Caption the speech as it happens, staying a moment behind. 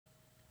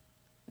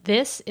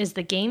This is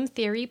the Game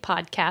Theory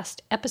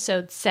Podcast,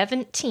 Episode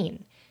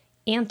 17,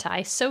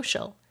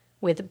 Anti-Social,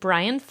 with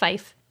Brian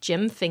Fife,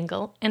 Jim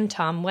Fingal, and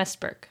Tom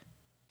Westberg.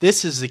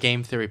 This is the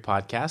Game Theory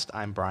Podcast.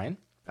 I'm Brian.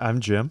 I'm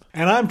Jim.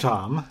 And I'm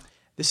Tom.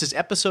 This is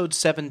Episode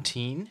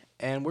 17,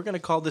 and we're going to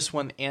call this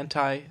one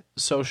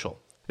Anti-Social.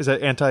 Is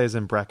that anti as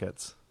in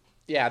brackets?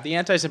 Yeah, the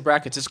antis in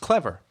brackets is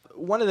clever.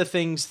 One of the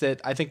things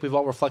that I think we've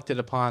all reflected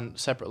upon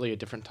separately at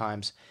different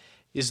times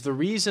is the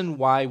reason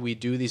why we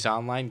do these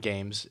online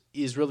games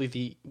is really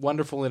the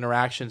wonderful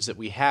interactions that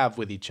we have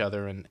with each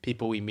other and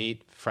people we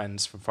meet,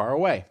 friends from far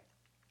away.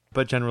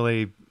 But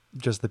generally,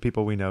 just the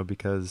people we know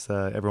because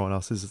everyone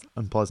else is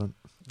unpleasant.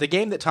 The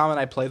game that Tom and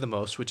I play the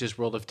most, which is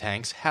World of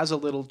Tanks, has a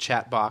little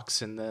chat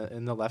box in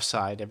the left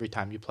side every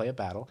time you play a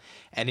battle,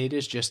 and it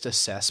is just a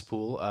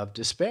cesspool of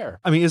despair.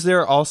 I mean, is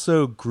there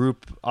also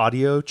group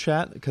audio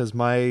chat? Because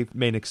my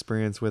main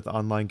experience with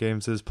online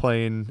games is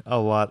playing a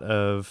lot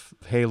of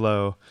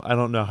Halo. I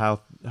don't know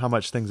how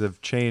much things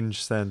have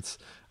changed since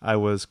I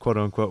was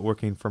quote-unquote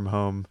working from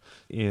home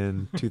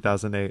in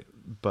 2008,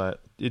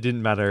 but it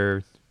didn't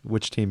matter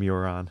which team you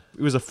were on.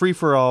 It was a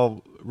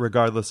free-for-all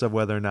regardless of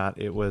whether or not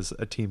it was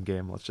a team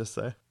game, let's just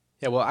say.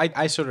 Yeah, well,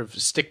 I sort of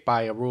stick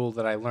by a rule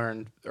that I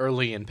learned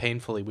early and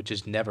painfully, which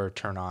is never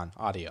turn on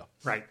audio.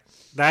 Right.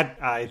 That,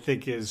 I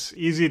think, is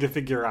easy to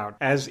figure out.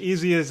 As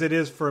easy as it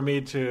is for me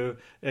to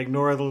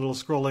ignore the little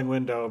scrolling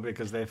window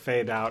because they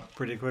fade out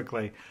pretty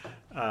quickly.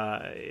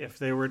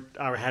 If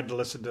I had to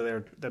listen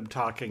to them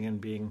talking and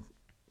being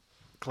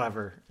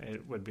clever,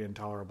 it would be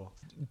intolerable.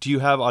 Do you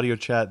have audio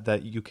chat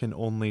that you can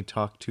only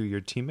talk to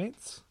your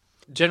teammates?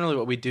 Generally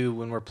what we do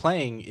when we're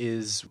playing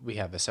is we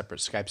have a separate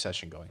Skype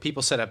session going.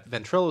 People set up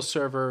Ventrilo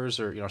servers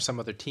or some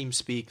other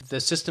TeamSpeak. The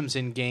systems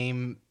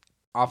in-game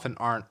often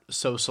aren't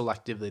so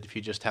selective that if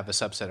you just have a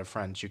subset of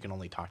friends, you can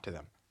only talk to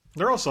them.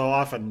 They're also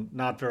often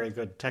not very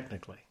good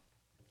technically.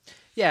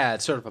 Yeah,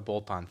 it's sort of a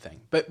bolt-on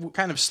thing. But we're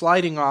kind of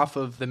sliding off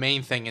of the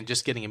main thing and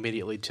just getting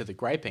immediately to the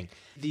griping.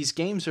 These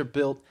games are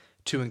built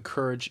to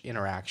encourage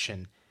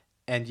interaction,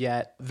 and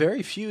yet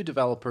very few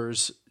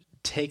developers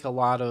take a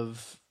lot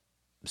of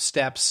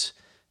steps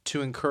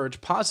to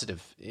encourage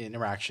positive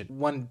interaction.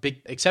 One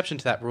big exception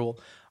to that rule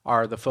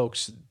are the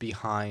folks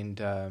behind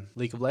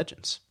League of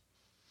Legends.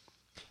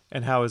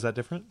 And how is that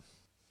different?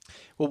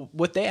 Well,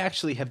 what they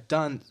actually have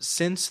done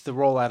since the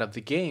rollout of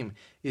the game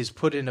is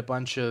put in a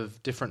bunch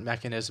of different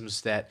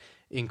mechanisms that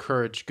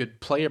encourage good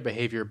player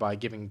behavior by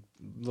giving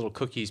little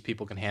cookies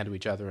people can hand to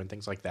each other and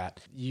things like that.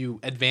 You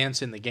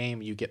advance in the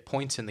game, you get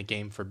points in the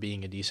game for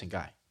being a decent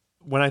guy.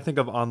 When I think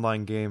of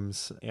online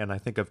games and I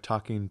think of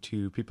talking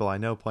to people I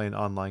know playing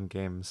online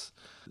games,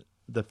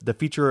 the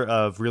feature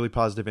of really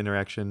positive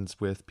interactions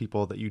with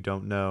people that you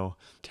don't know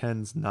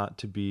tends not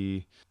to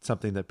be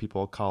something that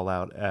people call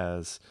out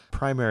as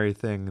primary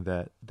thing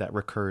that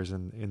recurs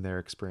in their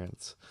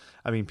experience.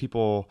 I mean,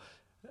 people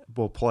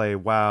will play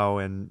WoW,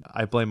 and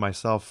I blame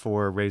myself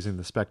for raising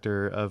the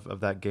specter of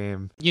that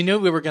game. You knew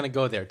we were going to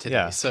go there today,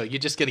 yeah. So you're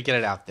just going to get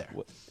it out there.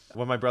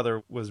 When my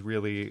brother was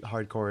really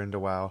hardcore into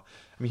WoW,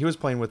 I mean, he was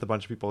playing with a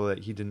bunch of people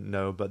that he didn't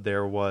know, but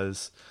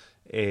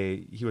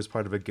he was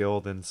part of a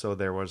guild, and so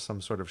there was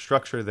some sort of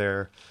structure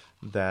there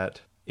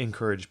that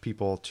encouraged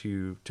people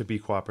to be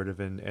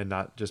cooperative and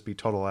not just be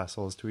total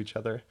assholes to each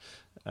other.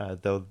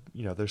 Though,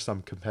 there's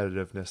some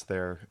competitiveness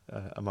there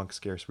amongst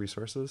scarce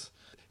resources.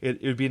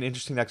 It would be an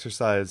interesting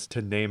exercise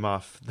to name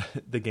off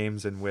the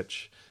games in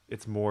which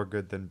it's more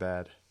good than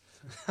bad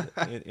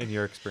in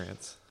your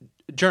experience.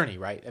 Journey,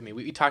 right? I mean,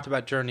 we talked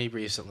about Journey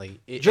recently.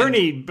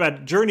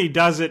 But Journey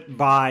does it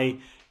by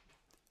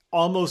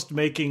almost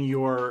making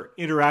your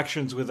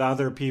interactions with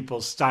other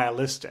people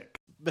stylistic.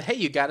 But hey,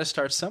 you got to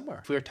start somewhere.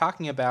 If we were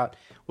talking about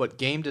what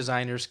game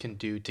designers can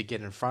do to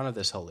get in front of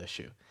this whole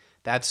issue,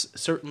 that's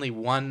certainly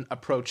one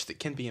approach that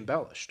can be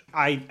embellished.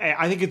 I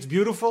think it's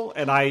beautiful,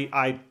 and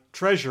I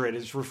treasure it.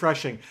 It's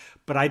refreshing.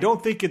 But I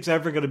don't think it's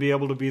ever going to be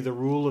able to be the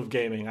rule of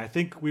gaming. I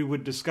think we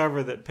would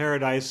discover that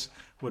Paradise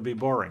would be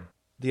boring.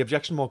 The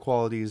objectionable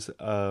qualities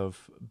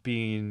of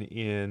being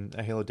in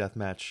a Halo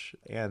deathmatch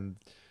and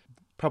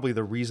probably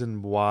the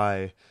reason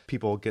why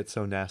people get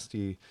so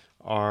nasty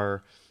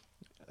are,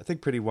 I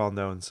think, pretty well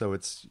known. So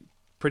it's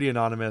pretty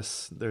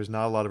anonymous. There's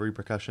not a lot of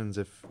repercussions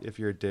if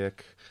you're a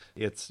dick.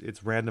 It's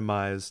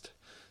randomized,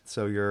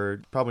 so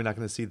you're probably not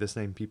going to see the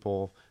same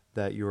people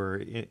that you're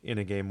in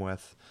a game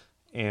with.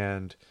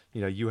 And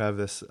you have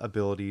this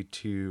ability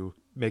to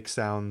make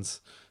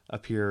sounds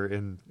appear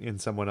in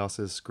someone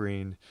else's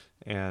screen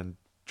and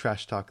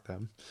trash talk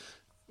them.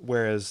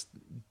 Whereas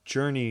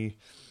Journey,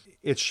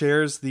 it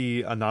shares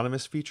the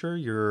anonymous feature.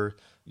 You're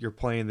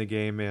playing the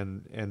game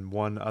and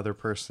one other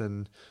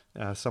person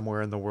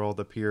somewhere in the world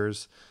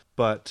appears,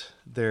 but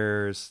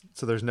there's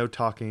no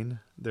talking.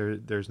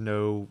 There's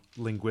no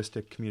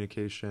linguistic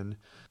communication.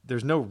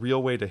 There's no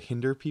real way to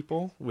hinder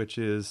people, which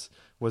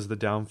was the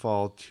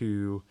downfall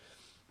to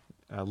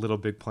Little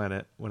Big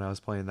Planet when I was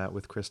playing that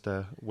with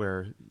Krista,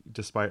 where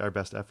despite our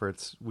best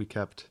efforts, we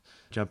kept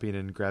jumping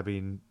and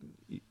grabbing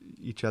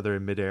each other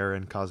in midair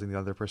and causing the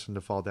other person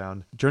to fall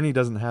down. Journey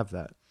doesn't have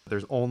that.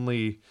 There's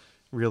only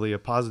really a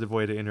positive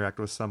way to interact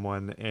with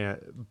someone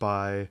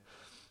by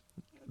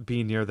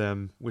being near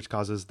them, which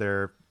causes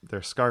their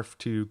scarf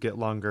to get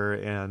longer,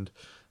 and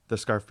the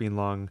scarf being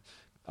long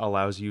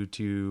allows you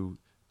to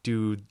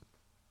do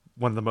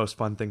one of the most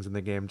fun things in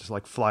the game, just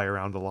like fly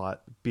around a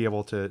lot, be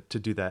able to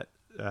do that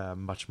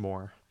much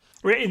more.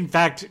 In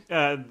fact,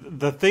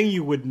 the thing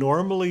you would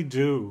normally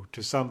do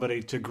to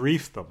somebody to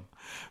grief them,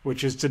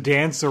 which is to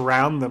dance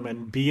around them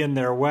and be in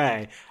their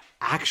way,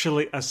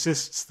 actually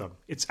assists them.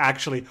 It's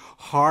actually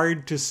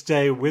hard to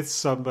stay with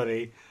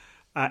somebody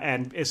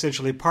and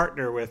essentially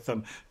partner with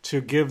them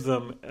to give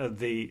them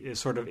the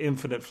sort of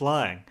infinite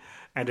flying.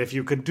 And if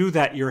you can do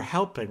that, you're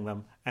helping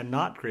them and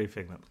not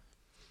griefing them.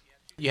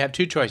 You have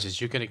two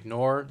choices. You can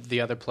ignore the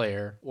other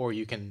player, or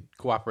you can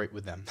cooperate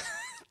with them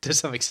to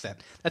some extent.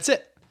 That's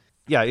it.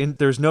 Yeah,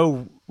 there's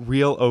no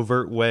real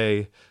overt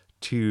way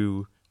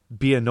to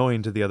be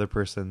annoying to the other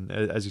person.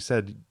 As you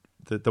said,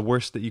 the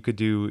worst that you could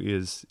do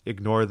is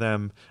ignore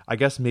them. I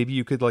guess maybe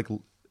you could like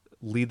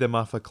lead them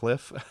off a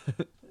cliff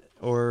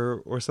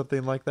or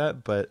something like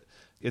that, but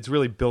it's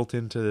really built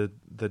into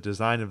the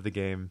design of the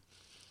game,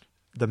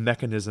 the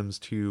mechanisms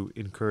to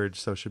encourage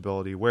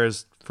sociability.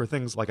 Whereas for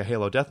things like a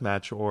Halo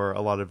Deathmatch or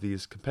a lot of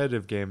these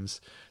competitive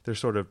games, they're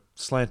sort of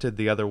slanted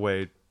the other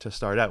way to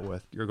start out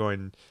with. You're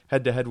going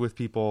head to head with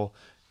people,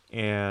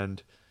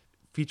 and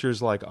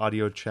features like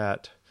audio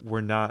chat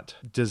were not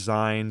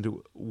designed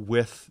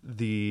with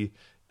the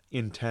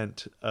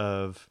intent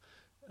of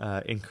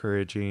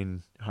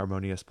encouraging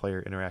harmonious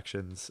player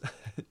interactions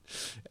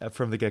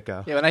from the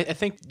get-go. Yeah, and I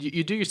think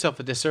you do yourself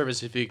a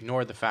disservice if you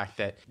ignore the fact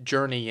that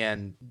Journey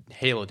and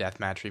Halo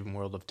Deathmatch or even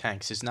World of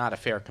Tanks is not a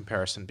fair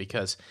comparison,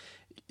 because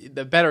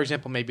the better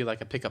example may be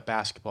like a pickup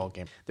basketball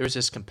game. There's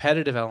this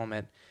competitive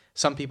element.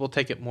 Some people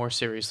take it more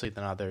seriously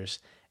than others,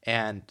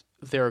 and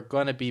there are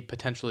going to be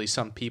potentially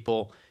some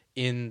people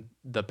in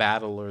the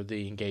battle or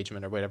the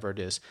engagement or whatever it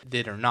is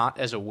that are not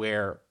as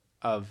aware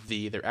of the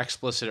either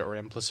explicit or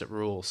implicit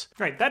rules.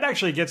 Right. That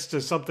actually gets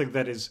to something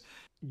that is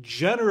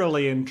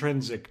generally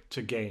intrinsic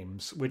to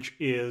games, which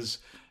is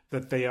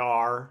that they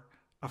are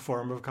a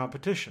form of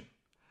competition.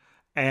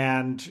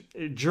 And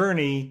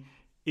Journey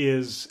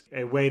is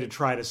a way to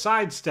try to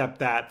sidestep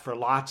that for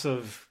lots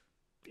of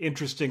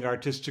interesting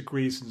artistic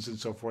reasons and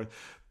so forth.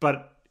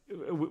 But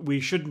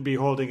we shouldn't be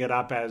holding it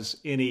up as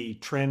any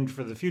trend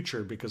for the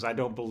future, because I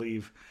don't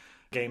believe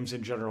games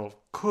in general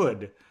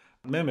could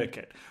mimic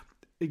it.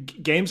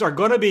 Games are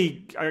going to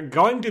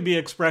be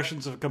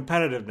expressions of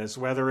competitiveness,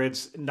 whether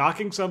it's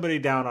knocking somebody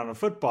down on a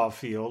football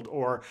field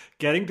or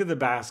getting to the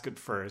basket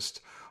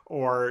first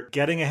or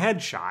getting a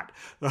headshot.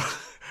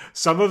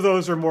 Some of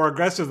those are more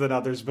aggressive than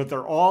others, but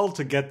they're all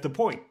to get the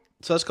point.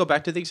 So let's go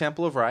back to the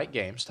example of Riot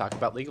Games, talk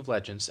about League of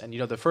Legends. And,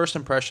 the first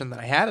impression that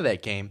I had of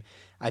that game,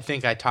 I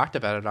think I talked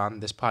about it on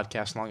this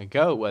podcast long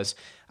ago, was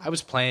I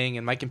was playing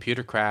and my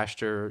computer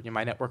crashed, or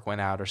my network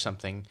went out or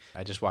something.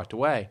 I just walked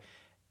away.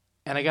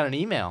 And I got an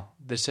email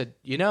that said,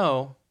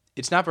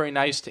 it's not very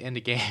nice to end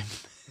a game,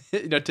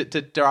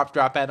 to drop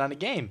out on a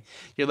game.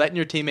 You're letting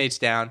your teammates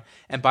down.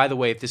 And by the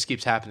way, if this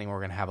keeps happening, we're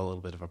going to have a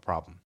little bit of a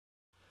problem.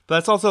 But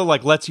that's also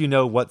lets you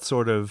know what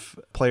sort of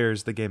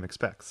players the game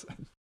expects.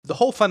 The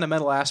whole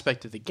fundamental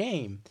aspect of the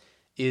game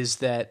is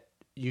that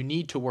you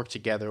need to work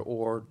together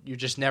or you're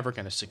just never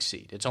going to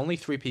succeed. It's only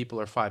 3 people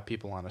or 5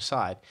 people on a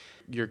side.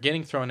 You're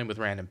getting thrown in with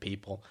random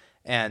people,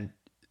 and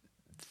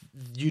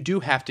you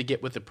do have to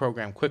get with the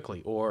program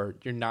quickly, or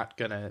you're not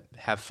going to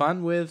have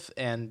fun with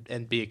and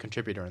be a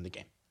contributor in the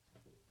game.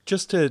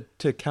 Just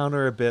to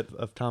counter a bit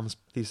of Tom's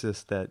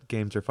thesis that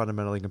games are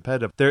fundamentally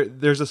competitive,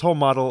 there's this whole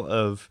model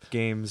of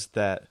games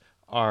that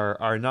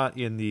are not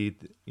in the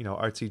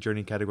artsy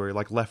journey category,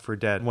 like Left 4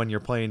 Dead. When you're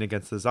playing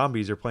against the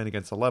zombies, you're playing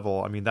against a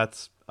level. I mean,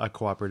 that's a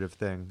cooperative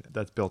thing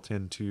that's built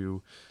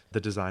into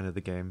the design of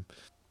the game.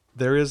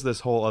 There is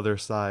this whole other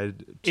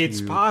side to... It's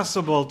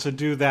possible to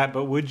do that,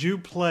 but would you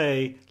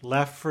play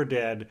Left 4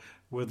 Dead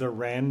with a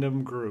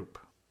random group?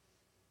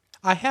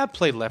 I have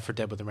played Left 4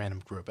 Dead with a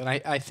random group, and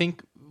I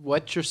think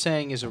what you're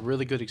saying is a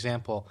really good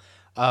example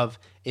of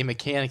a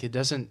mechanic that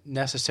doesn't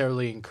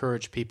necessarily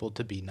encourage people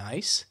to be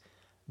nice,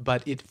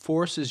 but it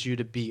forces you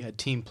to be a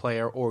team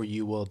player or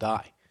you will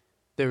die.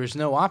 There is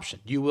no option.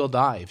 You will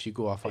die if you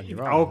go off on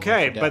your own.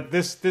 Okay, but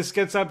this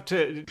gets up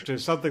to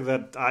something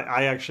that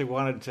I actually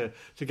wanted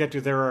to get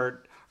to.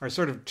 There are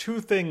sort of 2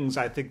 things,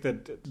 I think,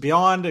 that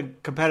beyond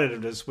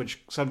competitiveness,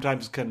 which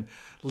sometimes can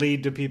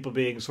lead to people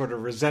being sort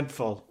of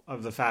resentful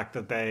of the fact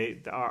that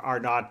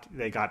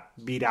they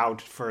got beat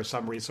out for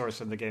some resource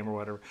in the game or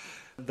whatever.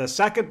 The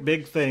second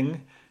big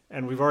thing,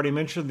 and we've already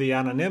mentioned the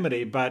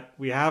anonymity, but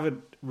we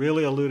haven't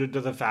really alluded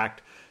to the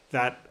fact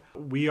that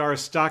we are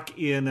stuck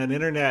in an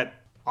internet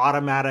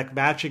automatic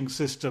matching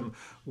system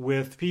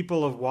with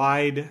people of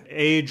wide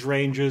age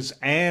ranges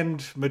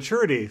and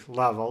maturity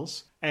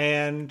levels.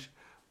 And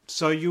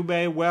so you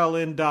may well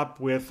end up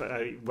with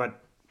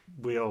what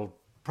we'll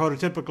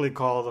prototypically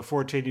call the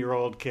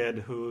 14-year-old kid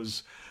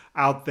who's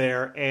out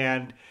there,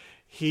 and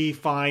he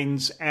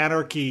finds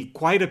anarchy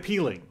quite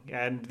appealing,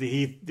 and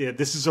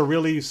this is a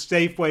really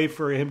safe way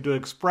for him to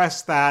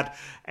express that,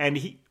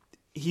 and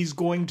he's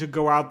going to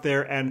go out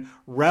there and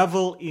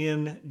revel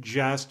in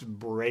just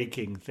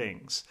breaking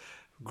things,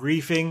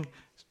 griefing,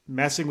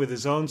 messing with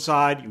his own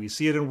side. We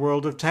see it in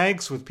World of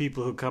Tanks with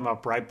people who come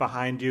up right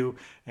behind you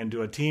and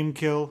do a team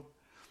kill.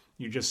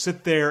 You just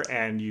sit there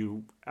and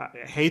you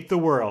hate the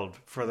world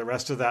for the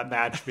rest of that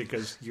match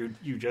because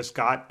you just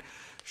got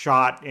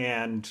shot,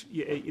 and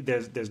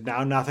there's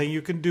now nothing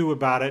you can do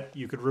about it.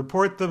 You could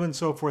report them and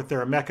so forth. There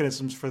are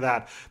mechanisms for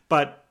that,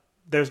 but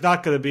there's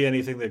not going to be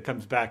anything that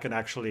comes back and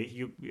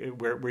actually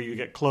where you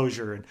get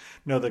closure and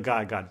know the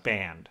guy got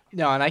banned.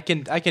 No, and I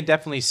can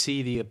definitely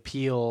see the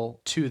appeal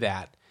to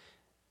that.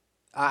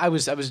 I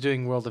was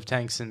doing World of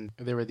Tanks, and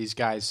there were these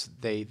guys.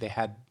 They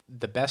had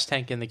the best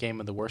tank in the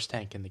game and the worst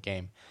tank in the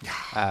game,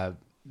 a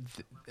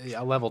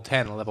level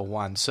 10, a level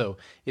 1. So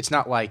it's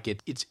not like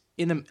it's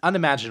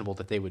unimaginable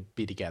that they would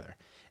be together,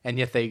 and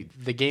yet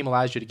the game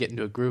allows you to get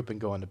into a group and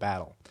go into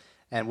battle.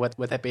 And what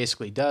that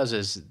basically does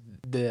is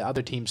the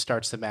other team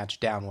starts the match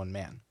down one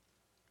man,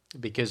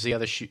 because the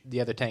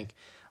other tank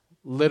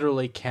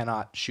literally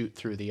cannot shoot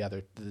through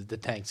the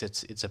tanks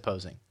it's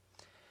opposing.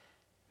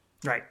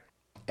 Right.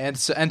 And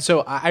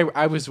so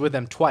I was with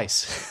them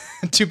twice,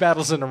 2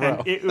 battles in a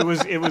row. And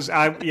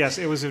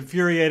it was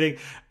infuriating,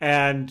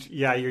 and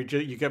you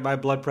get my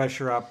blood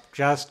pressure up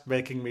just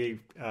making me.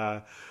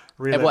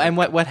 And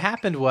what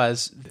happened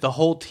was the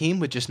whole team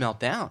would just melt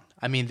down.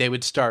 I mean, they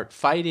would start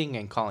fighting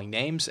and calling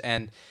names,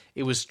 and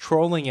it was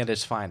trolling at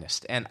its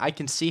finest. And I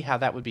can see how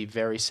that would be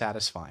very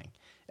satisfying,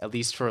 at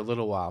least for a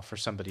little while, for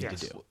somebody to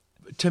do.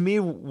 To me,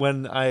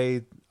 when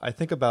I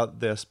think about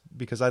this,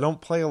 because I don't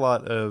play a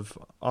lot of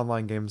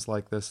online games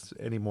like this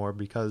anymore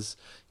because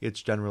it's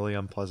generally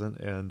unpleasant,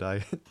 and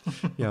I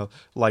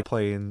like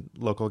playing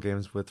local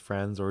games with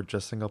friends or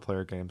just single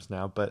player games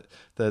now. But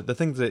the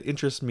things that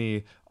interest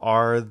me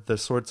are the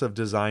sorts of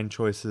design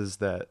choices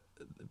that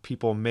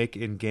people make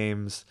in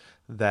games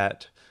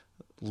that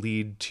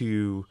lead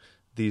to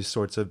these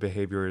sorts of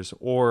behaviors,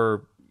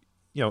 or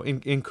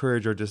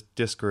encourage or just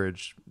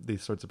discourage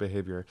these sorts of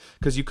behavior.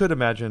 Because you could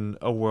imagine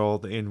a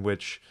world in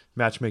which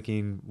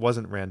matchmaking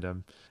wasn't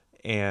random,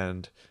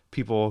 and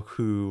people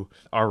who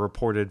are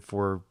reported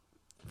for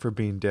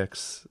being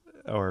dicks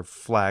or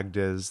flagged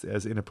as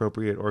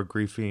inappropriate or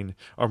griefing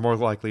are more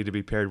likely to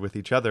be paired with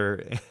each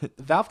other.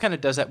 Valve kind of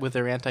does that with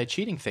their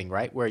anti-cheating thing,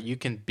 right? Where you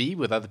can be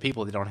with other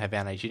people that don't have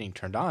anti-cheating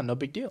turned on, no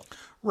big deal.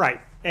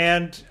 Right.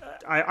 And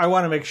I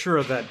want to make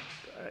sure that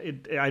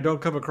I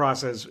don't come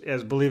across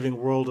as believing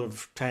World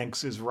of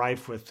Tanks is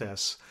rife with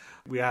this.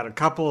 We had a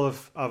couple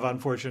of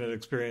unfortunate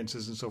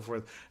experiences and so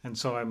forth, and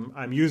so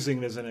I'm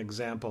using it as an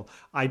example.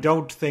 I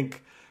don't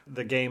think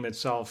the game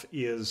itself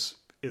is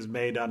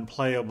made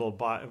unplayable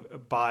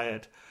by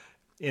it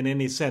in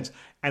any sense.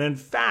 And in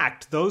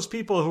fact, those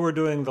people who are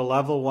doing the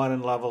level 1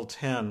 and level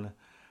 10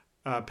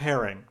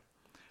 pairing,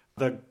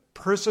 the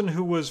person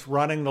who was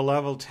running the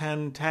level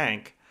 10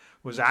 tank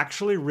was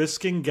actually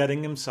risking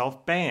getting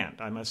himself banned.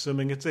 I'm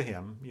assuming it's a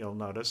him. You'll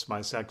notice my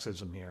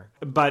sexism here.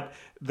 But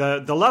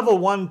the level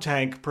 1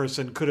 tank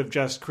person could have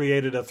just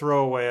created a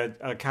throwaway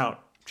account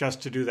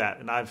just to do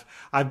that. And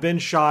I've been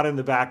shot in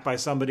the back by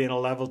somebody in a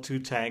level 2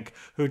 tank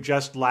who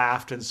just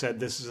laughed and said,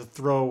 "This is a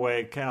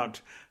throwaway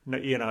account.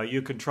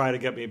 You can try to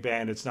get me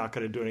banned. It's not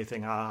going to do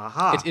anything. Ha ha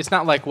ha." It's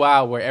not like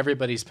WoW where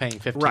everybody's paying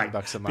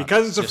 $15 a month.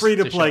 Because it's a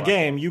free-to-play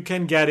game, you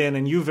can get in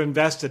and you've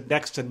invested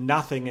next to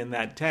nothing in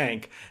that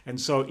tank.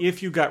 And so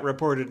if you got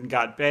reported and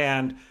got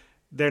banned,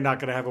 they're not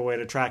going to have a way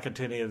to track it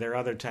to any of their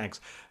other tanks.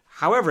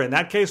 However, in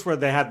that case where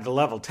they had the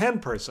level 10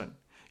 person,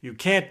 you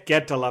can't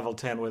get to level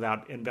 10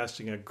 without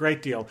investing a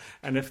great deal.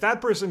 And if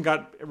that person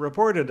got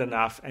reported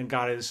enough and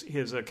got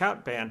his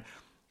account banned,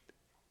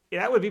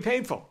 that would be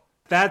painful.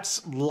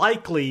 That's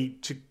likely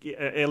to,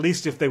 at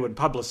least if they would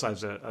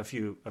publicize a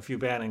few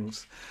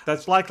bannings,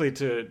 that's likely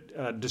to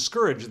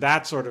discourage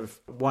that sort of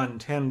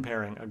 1-10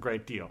 pairing a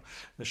great deal.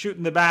 The shoot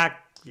in the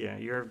back,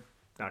 you're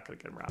not going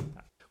to get around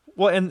that.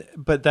 Well,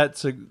 but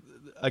that's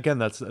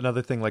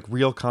another thing. Like,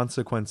 real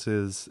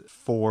consequences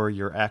for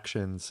your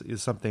actions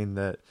is something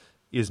that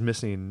is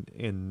missing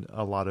in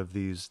a lot of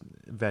these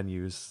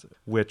venues,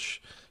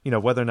 which,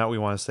 whether or not we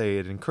want to say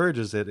it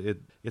encourages it,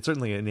 it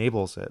certainly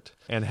enables it.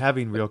 And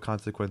having real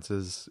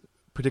consequences,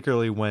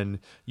 particularly when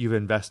you've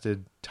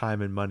invested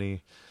time and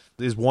money,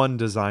 is one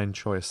design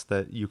choice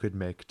that you could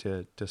make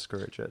to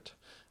discourage it.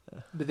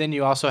 But then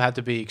you also have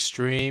to be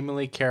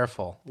extremely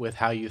careful with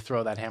how you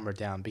throw that hammer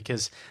down,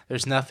 because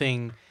there's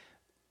nothing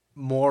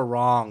more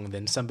wrong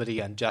than somebody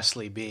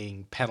unjustly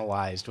being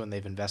penalized when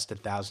they've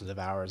invested thousands of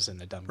hours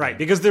in a dumb game. Right,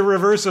 because the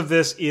reverse of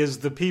this is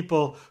the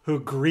people who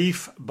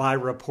grief by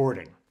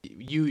reporting.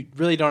 You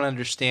really don't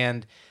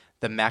understand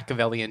the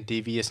Machiavellian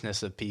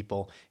deviousness of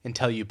people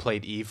until you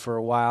played EVE for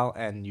a while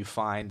and you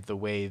find the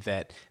way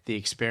that the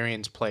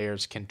experienced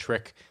players can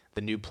trick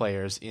the new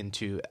players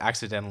into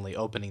accidentally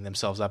opening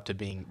themselves up to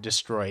being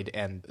destroyed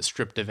and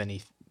stripped of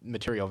any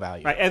material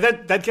value. Right, and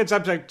that gets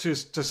up to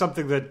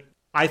something that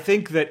I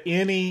think that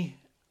any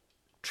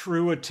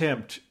true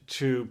attempt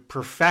to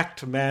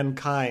perfect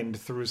mankind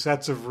through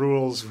sets of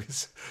rules we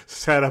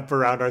set up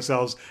around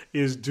ourselves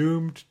is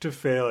doomed to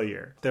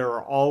failure. There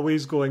are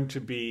always going to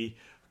be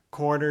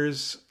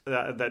corners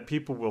that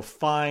people will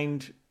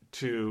find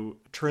to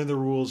turn the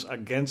rules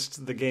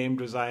against the game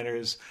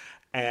designers,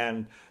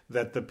 and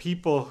that the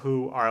people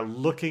who are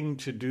looking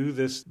to do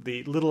this,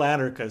 the little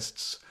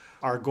anarchists,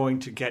 are going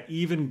to get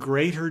even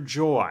greater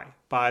joy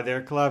by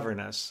their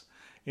cleverness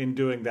in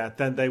doing that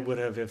than they would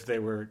have if they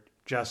were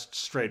just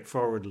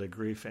straightforwardly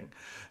griefing.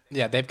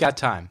 Yeah, they've got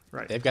time.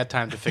 Right. They've got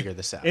time to figure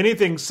this out.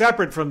 Anything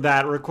separate from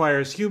that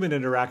requires human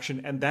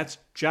interaction, and that's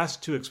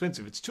just too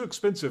expensive. It's too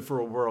expensive for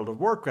a World of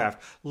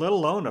Warcraft, let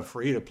alone a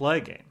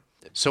free-to-play game.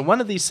 So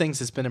one of these things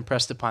that's been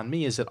impressed upon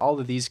me is that all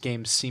of these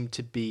games seem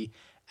to be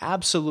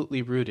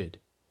absolutely rooted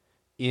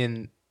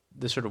in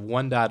the sort of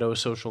 1.0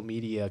 social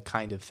media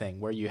kind of thing,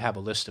 where you have a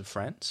list of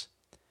friends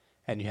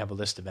and you have a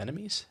list of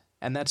enemies,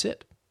 and that's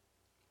it.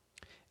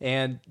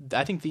 And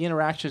I think the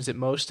interactions that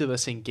most of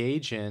us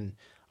engage in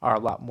are a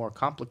lot more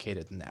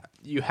complicated than that.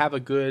 You have a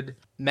good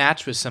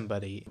match with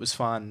somebody. It was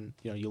fun.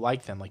 You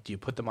like them. Like, do you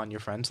put them on your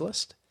friends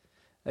list?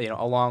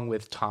 Along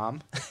with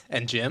Tom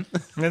and Jim.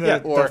 And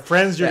the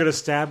friends you're going to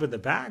stab in the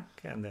back,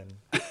 and then...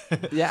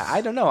 Yeah,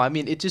 I don't know. I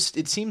mean, it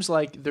seems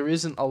like there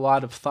isn't a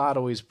lot of thought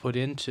always put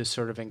into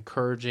sort of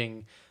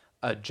encouraging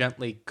a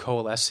gently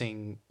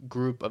coalescing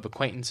group of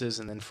acquaintances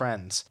and then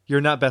friends.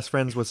 You're not best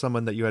friends with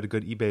someone that you had a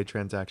good eBay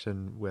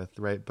transaction with,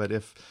 right? But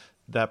if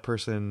that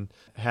person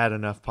had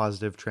enough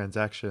positive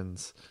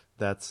transactions,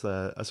 that's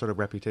a sort of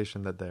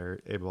reputation that they're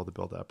able to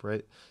build up,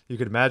 right? You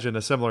could imagine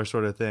a similar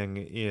sort of thing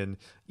in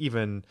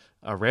even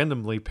a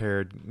randomly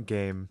paired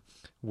game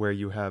where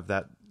you have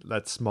that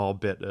small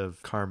bit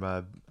of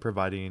karma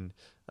providing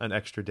an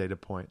extra data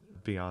point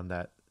beyond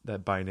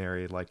that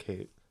binary like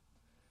hate.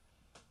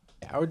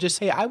 Or just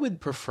say, I would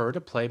prefer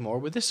to play more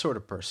with this sort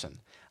of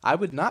person. I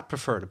would not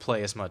prefer to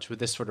play as much with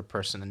this sort of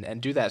person,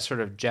 and do that sort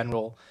of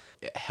general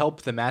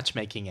help the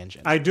matchmaking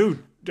engine. I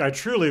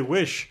truly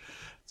wish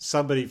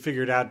somebody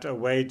figured out a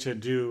way to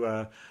do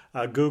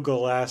a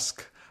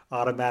Google-esque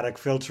automatic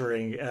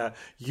filtering.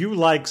 You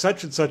like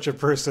such and such a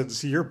person,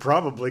 so you're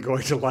probably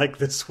going to like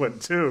this one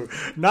too.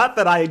 Not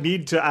that I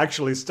need to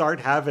actually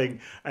start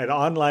having an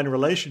online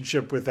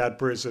relationship with that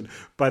person,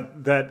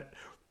 but that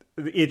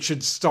it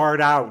should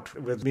start out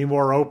with me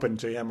more open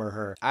to him or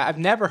her. I've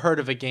never heard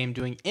of a game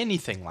doing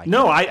anything like that.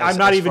 No, I'm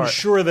not even far...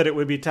 sure that it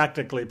would be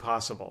technically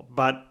possible,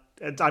 but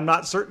I'm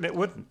not certain it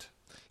wouldn't.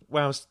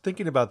 When I was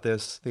thinking about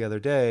this the other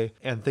day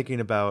and thinking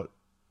about,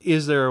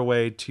 is there a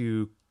way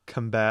to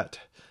combat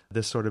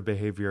this sort of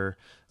behavior?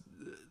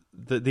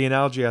 The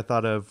analogy I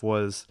thought of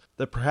was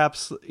that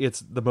perhaps it's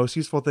the most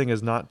useful thing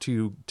is not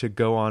to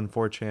go on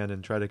 4chan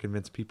and try to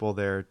convince people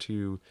there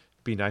to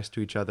be nice to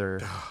each other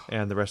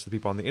and the rest of the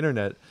people on the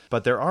internet.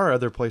 But there are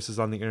other places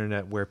on the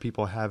internet where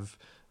people have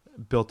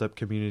built up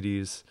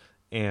communities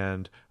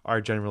and are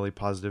generally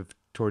positive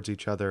towards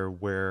each other,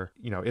 where,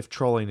 if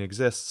trolling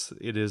exists,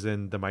 it is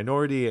in the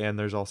minority, and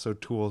there's also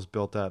tools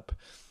built up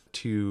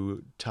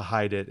to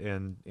hide it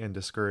and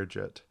discourage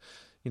it.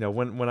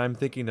 When I'm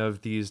thinking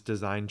of these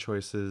design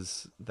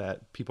choices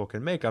that people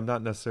can make, I'm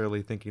not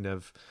necessarily thinking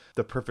of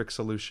the perfect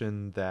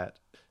solution that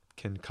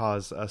can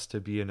cause us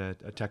to be in a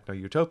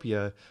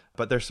techno-utopia,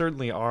 but there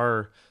certainly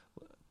are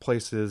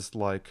places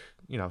like,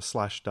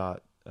 Slashdot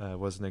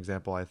was an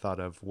example I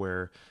thought of,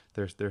 where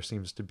there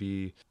seems to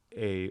be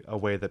a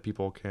way that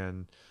people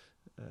can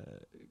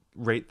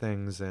rate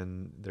things,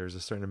 and there's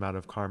a certain amount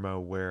of karma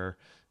where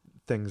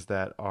things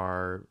that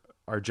are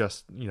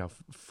just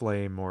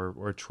flame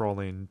or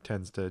trolling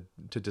tends to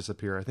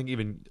disappear. I think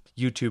even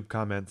YouTube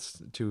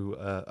comments to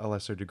a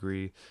lesser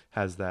degree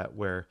has that,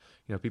 where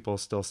people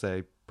still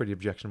say pretty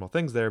objectionable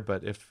things there,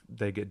 but if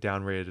they get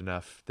downrated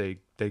enough, they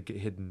get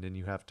hidden, and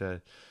you have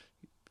to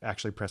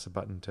actually press a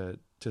button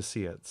to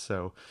see it.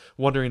 So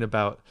wondering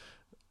about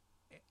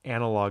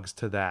analogs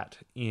to that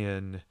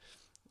in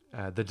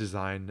the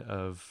design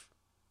of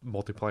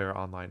multiplayer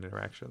online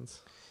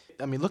interactions.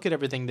 I mean, look at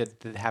everything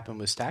that happened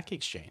with Stack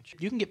Exchange.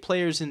 You can get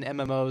players in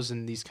MMOs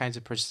and these kinds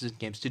of persistent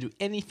games to do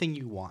anything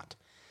you want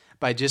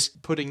by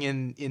just putting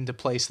into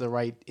place the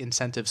right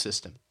incentive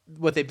system.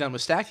 What they've done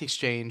with Stack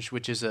Exchange,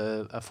 which is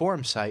a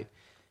forum site,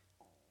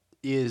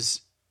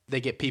 is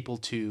they get people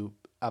to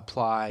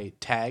apply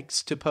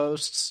tags to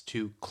posts,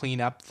 to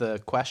clean up the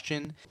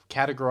question,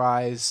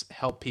 categorize,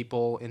 help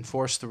people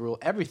enforce the rule,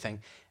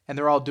 everything. And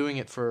they're all doing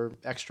it for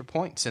extra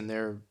points in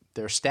their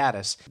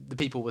status. The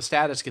people with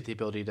status get the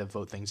ability to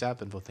vote things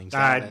up and vote things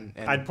down,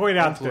 and I'd point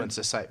out influence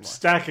the site more.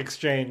 Stack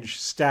Exchange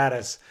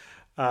status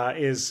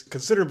is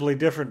considerably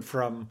different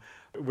from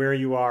where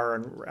you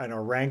are on a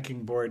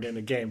ranking board in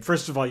a game.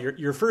 First of all,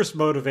 your first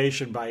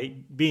motivation by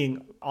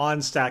being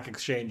on Stack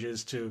Exchange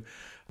is to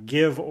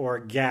give or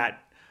get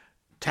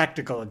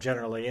technical,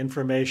 generally,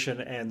 information.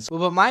 And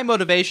but my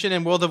motivation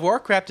in World of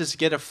Warcraft is to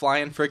get a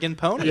flying friggin'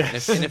 pony.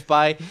 Yes. And if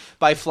by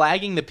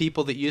flagging the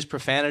people that use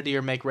profanity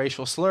or make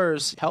racial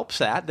slurs helps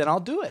that, then I'll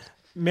do it.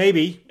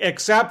 Maybe,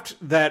 except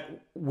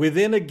that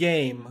within a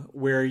game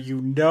where you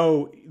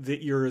know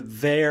that you're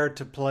there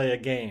to play a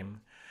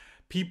game,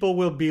 people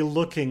will be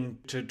looking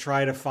to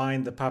try to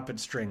find the puppet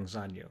strings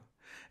on you.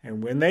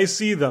 And when they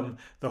see them,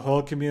 the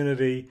whole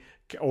community,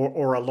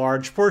 or a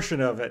large portion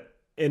of it,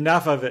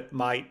 enough of it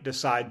might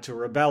decide to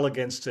rebel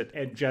against it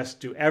and just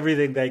do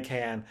everything they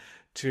can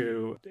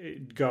to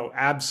go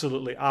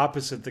absolutely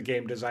opposite the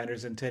game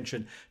designer's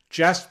intention,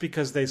 just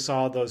because they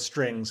saw those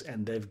strings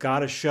and they've got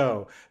to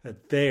show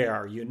that they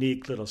are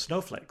unique little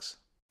snowflakes.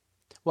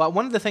 Well,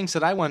 one of the things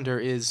that I wonder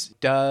is,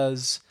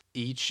 does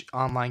each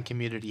online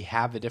community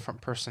have a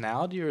different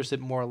personality, or is it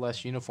more or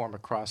less uniform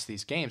across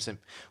these games? And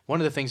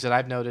one of the things that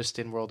I've noticed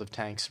in World of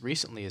Tanks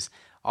recently is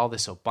all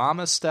this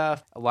Obama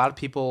stuff. A lot of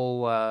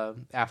people,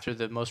 after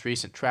the most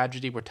recent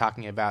tragedy, were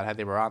talking about how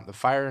they were on the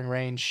firing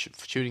range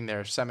shooting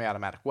their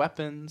semi-automatic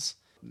weapons.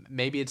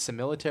 Maybe it's a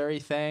military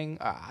thing.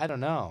 I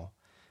don't know.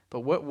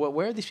 But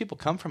where do these people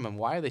come from, and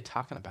why are they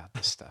talking about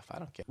this stuff? I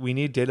don't get it. We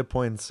need data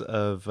points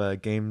of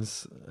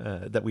games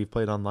that we've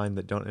played online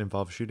that don't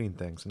involve shooting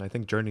things, and I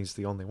think Journey's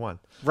the only one.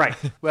 Right.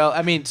 Well,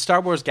 I mean,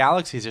 Star Wars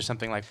Galaxies or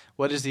something like,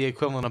 what is the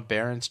equivalent of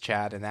Baron's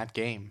Chat in that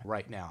game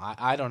right now?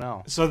 I don't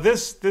know. So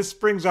this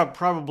brings up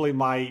probably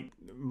my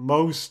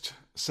most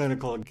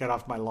cynical, get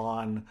off my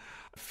lawn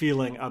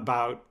feeling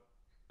about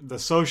the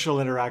social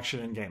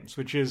interaction in games,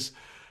 which is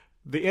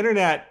the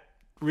internet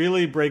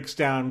really breaks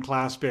down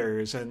class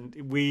barriers, and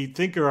we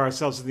think of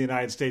ourselves in the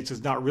United States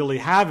as not really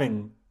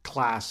having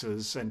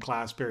classes and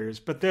class barriers,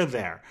 but they're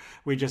there.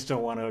 We just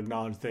don't want to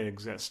acknowledge they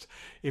exist.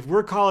 If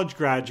we're college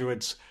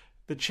graduates,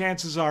 the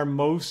chances are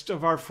most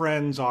of our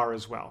friends are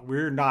as well.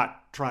 We're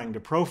not trying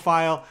to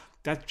profile.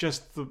 That's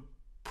just the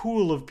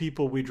pool of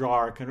people we draw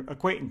our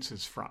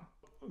acquaintances from.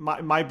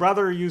 My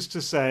brother used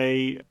to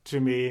say to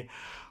me,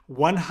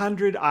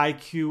 100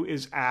 IQ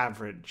is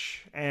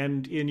average,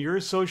 and in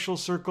your social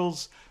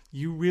circles,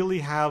 you really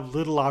have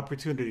little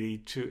opportunity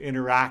to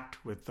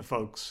interact with the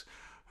folks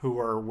who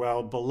are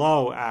well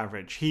below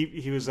average.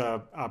 He was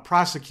a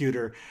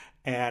prosecutor,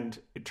 and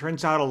it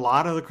turns out a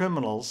lot of the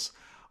criminals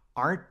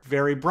aren't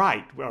very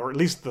bright, or at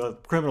least the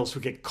criminals who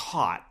get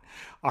caught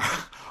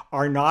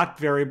are not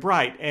very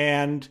bright.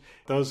 And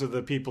those are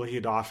the people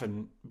he'd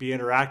often be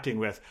interacting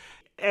with.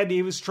 And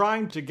he was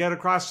trying to get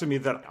across to me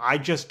that I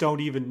just don't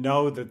even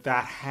know that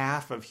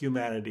half of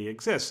humanity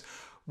exists.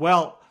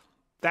 Well,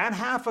 that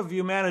half of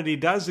humanity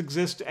does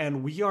exist,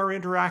 and we are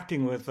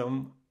interacting with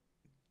them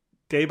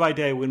day by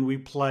day when we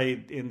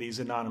play in these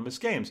anonymous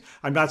games.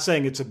 I'm not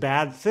saying it's a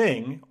bad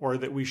thing or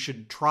that we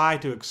should try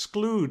to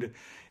exclude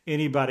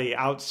anybody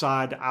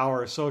outside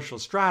our social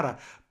strata,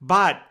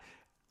 but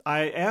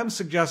I am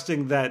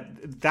suggesting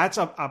that that's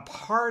a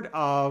part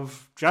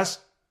of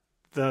just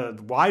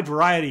the wide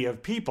variety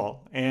of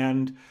people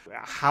and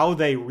how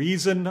they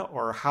reason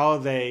or how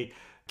they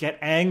get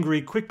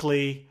angry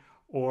quickly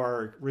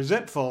or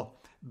resentful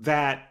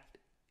that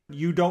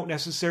you don't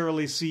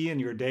necessarily see in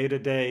your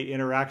day-to-day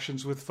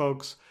interactions with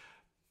folks,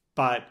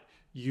 but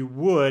you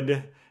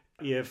would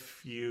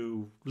if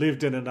you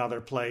lived in another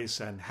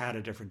place and had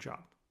a different job.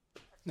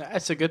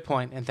 That's a good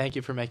point, and thank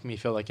you for making me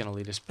feel like an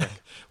elitist prick.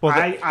 Well,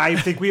 I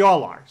think we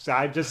all are. So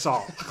I just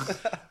saw.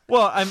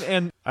 Well,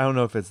 and I don't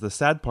know if it's the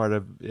sad part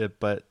of it,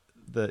 but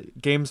the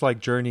games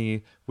like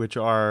Journey, which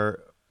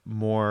are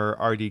more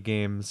RD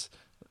games,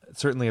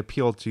 certainly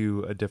appeal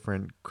to a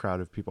different crowd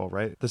of people,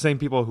 right? The same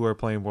people who are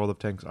playing World of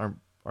Tanks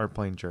aren't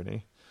playing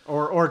Journey.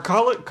 Or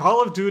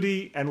Call of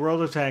Duty and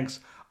World of Tanks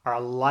are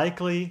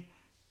likely.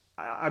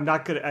 I'm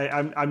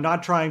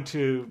not trying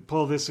to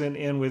pull this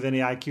in with any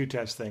IQ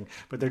test thing,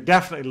 but they're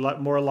definitely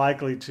more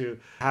likely to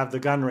have the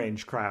gun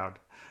range crowd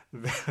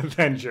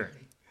than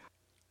Journey.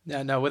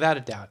 No, without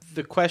a doubt.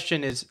 The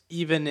question is,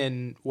 even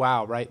in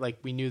WoW, right? Like,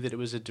 we knew that it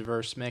was a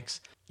diverse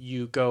mix.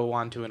 You go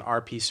onto an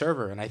RP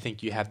server, and I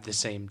think you have the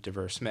same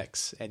diverse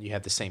mix, and you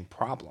have the same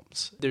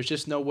problems. There's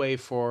just no way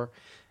for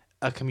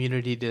a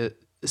community to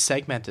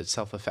segment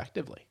itself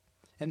effectively.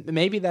 And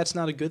maybe that's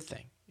not a good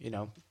thing,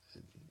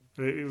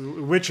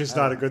 Which is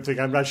not a good thing.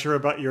 I'm not sure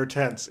about your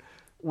tense.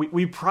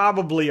 We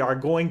probably are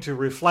going to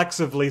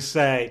reflexively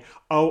say,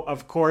 oh,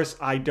 of course,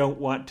 I don't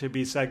want to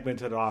be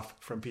segmented off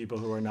from people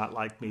who are not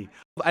like me.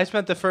 I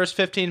spent the first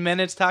 15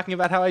 minutes talking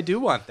about how I do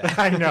want that.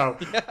 I know.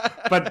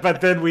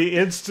 But then we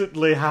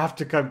instantly have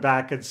to come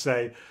back and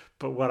say,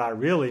 but what I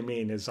really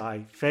mean is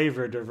I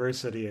favor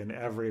diversity in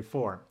every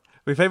form.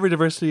 We favor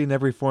diversity in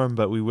every form,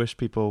 but we wish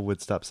people would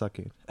stop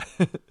sucking.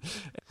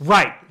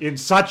 Right, in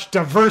such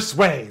diverse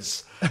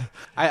ways.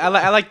 I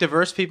like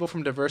diverse people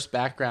from diverse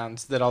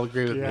backgrounds that all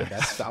agree with me.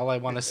 That's all I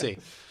want to see.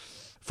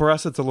 For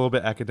us, it's a little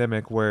bit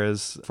academic,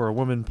 whereas for a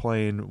woman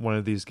playing one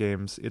of these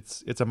games,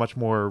 it's a much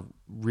more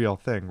real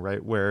thing,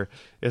 right? Where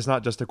it's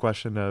not just a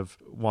question of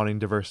wanting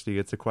diversity,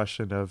 it's a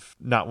question of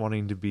not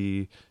wanting to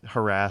be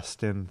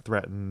harassed and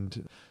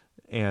threatened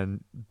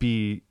and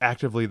be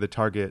actively the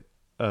target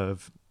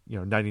of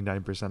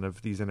 99%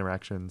 of these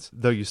interactions,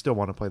 though you still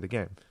want to play the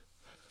game.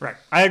 Right.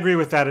 I agree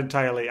with that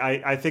entirely.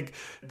 I think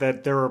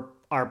that there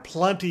are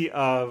plenty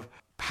of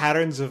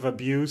patterns of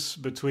abuse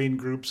between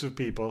groups of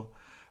people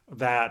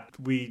that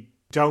we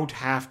don't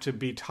have to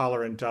be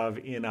tolerant of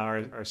in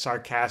our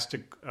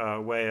sarcastic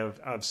way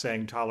of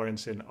saying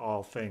tolerance in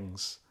all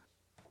things.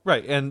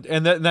 Right, and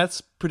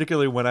that's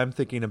particularly when I'm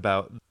thinking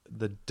about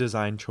the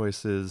design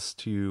choices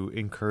to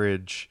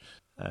encourage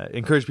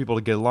people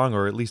to get along,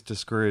 or at least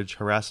discourage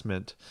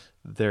harassment.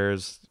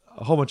 There's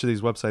a whole bunch of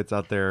these websites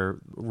out there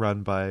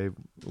run by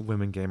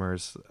women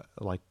gamers,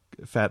 like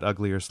Fat,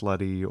 Ugly, or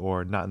Slutty,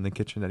 or Not in the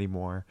Kitchen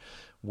Anymore,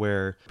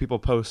 where people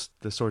post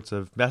the sorts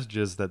of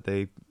messages that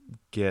they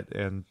get,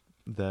 and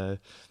the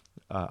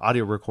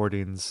audio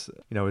recordings.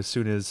 As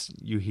soon as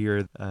you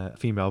hear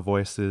female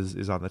voices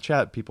is on the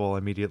chat, people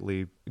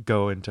immediately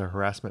go into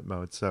harassment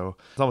mode. So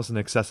it's almost an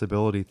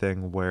accessibility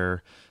thing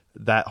where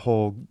that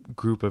whole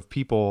group of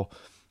people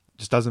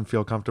just doesn't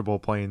feel comfortable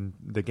playing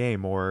the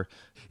game, or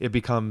it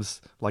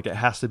becomes like it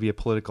has to be a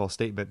political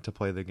statement to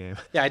play the game.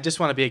 Yeah, I just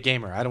want to be a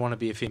gamer. I don't want to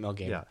be a female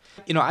gamer.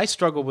 Yeah. I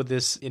struggle with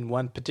this in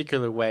one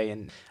particular way,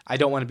 and I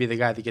don't want to be the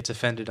guy that gets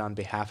offended on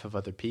behalf of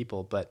other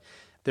people, but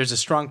there's a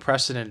strong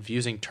precedent of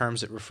using terms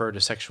that refer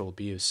to sexual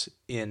abuse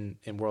in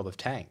World of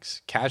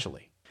Tanks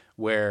casually,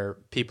 where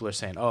people are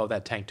saying, oh,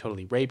 that tank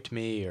totally raped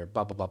me, or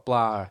blah, blah, blah,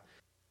 blah.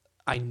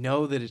 I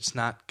know that it's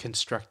not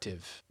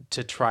constructive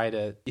to try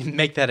to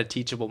make that a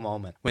teachable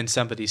moment when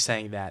somebody's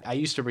saying that. I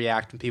used to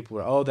react when people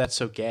were, oh, that's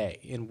so gay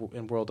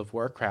in World of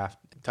Warcraft,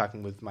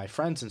 talking with my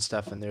friends and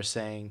stuff, and they're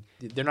saying,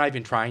 they're not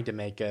even trying to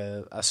make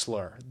a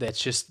slur.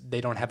 That's just, they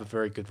don't have a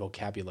very good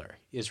vocabulary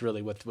is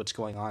really what's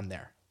going on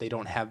there. They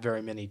don't have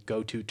very many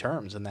go-to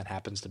terms, and that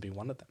happens to be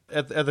one of them.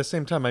 At the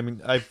same time, I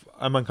mean,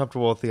 I'm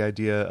uncomfortable with the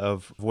idea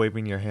of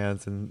waving your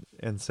hands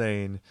and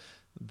saying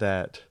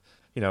that,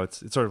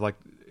 it's sort of like,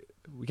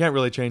 we can't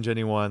really change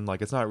anyone.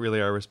 Like, it's not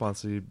really our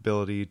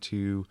responsibility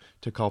to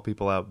call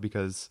people out,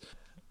 because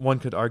one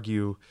could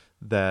argue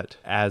that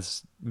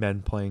as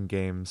men playing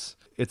games,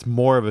 it's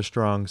more of a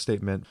strong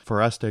statement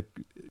for us to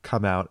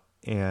come out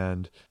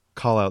and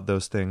call out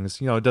those things.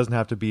 It doesn't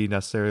have to be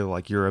necessarily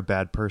like you're a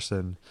bad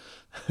person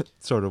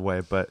sort of way,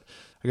 but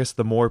I guess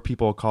the more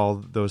people call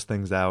those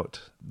things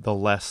out, the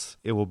less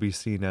it will be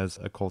seen as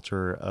a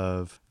culture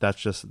of that's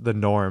just the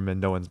norm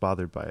and no one's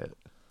bothered by it.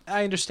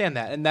 I understand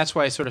that, and that's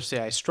why I sort of say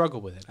I struggle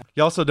with it.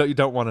 You also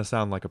don't want to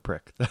sound like a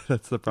prick.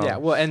 That's the problem. Yeah,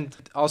 well, and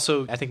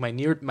also I think my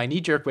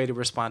knee-jerk way to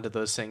respond to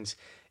those things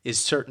is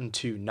certain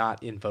to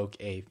not invoke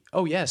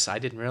oh yes, I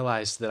didn't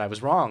realize that I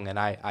was wrong, and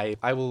I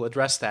will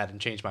address that and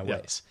change my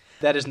ways.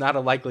 That is not a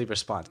likely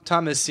response.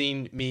 Tom has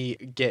seen me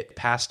get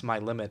past my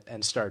limit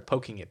and start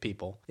poking at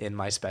people in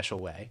my special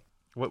way.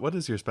 What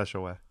is your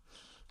special way?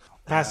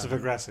 Passive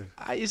aggressive.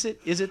 Is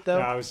it though?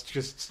 No, I was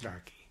just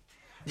snarky.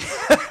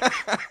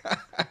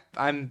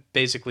 I'm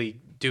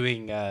basically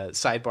doing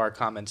sidebar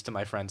comments to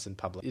my friends in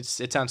public.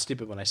 It sounds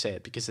stupid when I say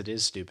it, because it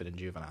is stupid and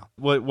juvenile.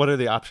 What are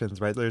the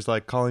options, right? There's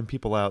like calling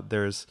people out.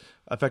 There's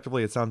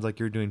effectively, it sounds like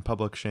you're doing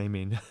public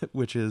shaming,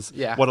 which is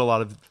what a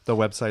lot of the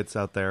websites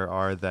out there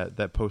are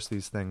that post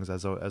these things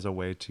as a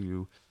way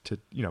to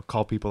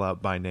call people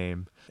out by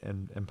name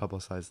and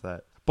publicize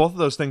that. Both of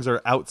those things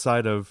are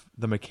outside of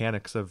the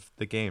mechanics of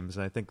the games,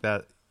 and I think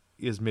that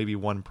is maybe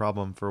one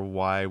problem for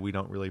why we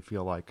don't really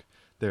feel like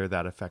they're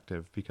that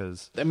effective,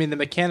 because I mean, the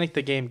mechanic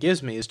the game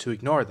gives me is to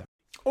ignore them.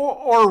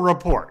 Or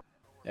report.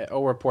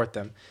 Or report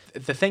them.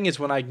 The thing is,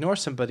 when I ignore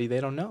somebody,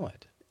 they don't know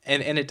it.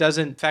 And it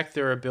doesn't affect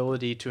their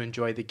ability to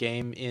enjoy the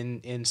game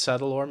in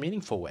subtle or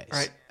meaningful ways.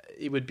 Right.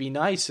 It would be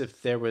nice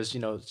if there was,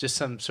 just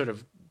some sort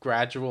of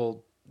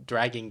gradual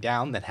dragging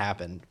down that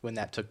happened when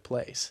that took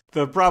place.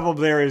 The problem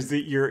there is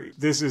that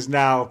this is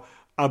now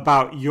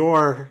about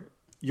your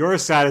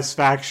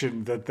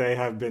satisfaction that they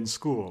have been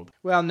schooled.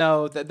 Well,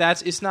 no,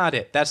 it's not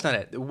it. That's not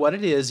it. What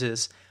it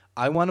is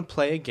I want to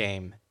play a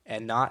game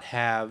and not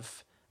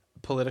have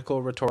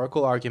political,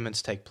 rhetorical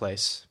arguments take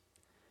place,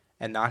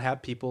 and not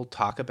have people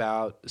talk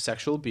about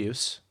sexual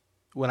abuse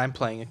when I'm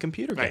playing a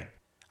computer game. Right.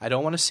 I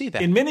don't want to see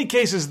that. In many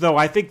cases, though,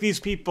 I think these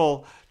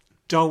people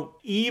don't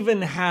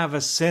even have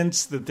a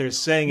sense that they're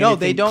saying anything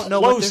they don't know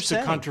what they're close to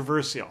saying.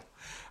 Controversial.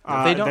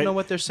 They don't know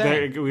what they're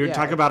saying. We were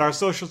talking about our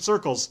social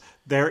circles.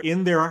 They're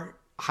in their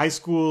high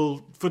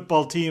school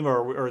football team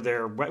or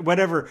their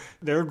whatever,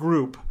 their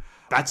group.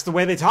 That's the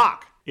way they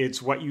talk. It's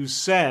what you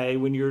say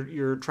when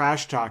you're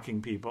trash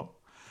talking people.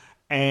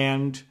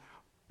 And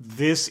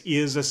this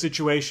is a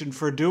situation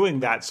for doing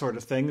that sort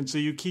of thing, and so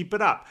you keep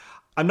it up.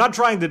 I'm not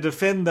trying to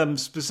defend them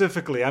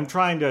specifically. I'm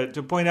trying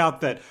to point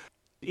out that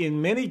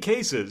in many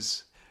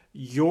cases,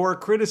 your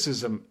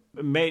criticism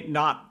may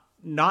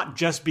not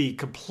just be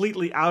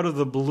completely out of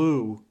the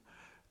blue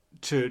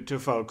to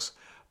folks,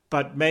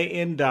 but may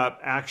end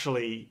up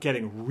actually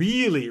getting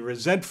really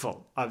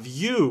resentful of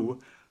you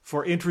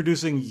for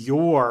introducing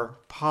your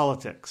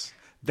politics.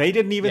 They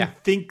didn't even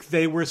think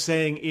they were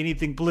saying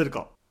anything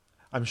political.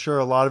 I'm sure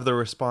a lot of the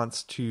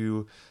response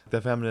to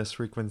the feminist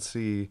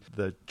frequency,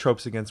 the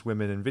tropes against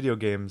women in video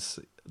games,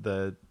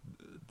 the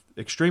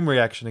extreme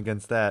reaction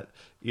against that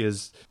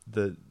is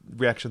the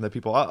reaction that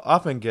people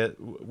often get,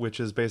 which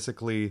is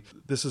basically,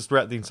 this is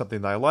threatening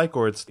something that I like,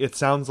 or it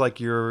sounds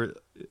like you're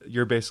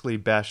basically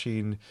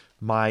bashing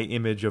my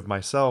image of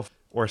myself.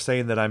 or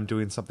saying that I'm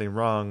doing something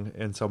wrong.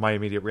 And so my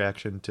immediate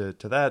reaction to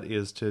that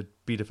is to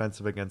be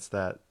defensive against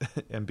that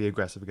and be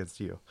aggressive against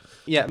you.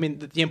 Yeah, I mean,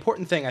 the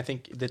important thing I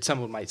think that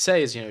someone might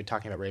say is,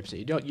 talking about rape,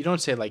 you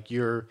don't say like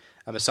you're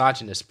a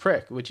misogynist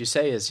prick. What you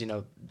say is,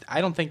 I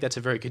don't think that's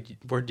a very good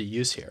word to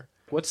use here.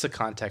 What's the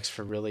context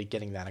for really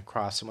getting that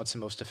across, and what's the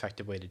most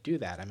effective way to do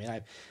that? I mean,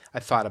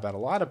 I've thought about a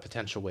lot of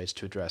potential ways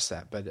to address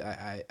that, but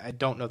I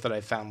don't know that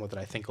I found one that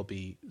I think will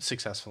be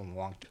successful in the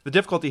long term. The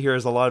difficulty here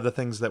is a lot of the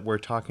things that we're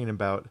talking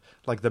about,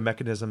 like the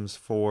mechanisms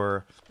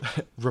for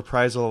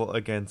reprisal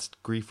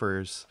against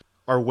griefers,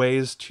 are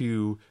ways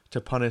to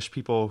punish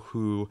people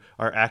who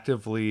are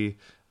actively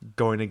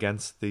going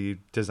against the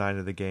design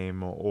of the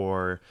game,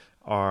 or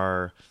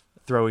are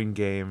throwing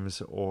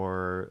games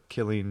or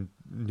killing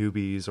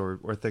newbies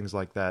or things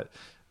like that.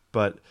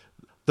 But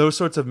those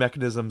sorts of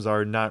mechanisms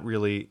are not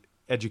really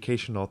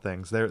educational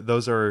things.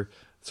 Those are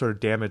sort of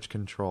damage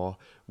control,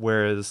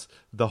 whereas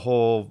the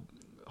whole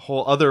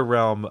other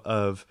realm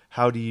of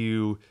how do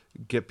you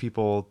get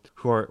people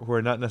who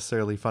are not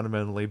necessarily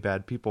fundamentally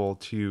bad people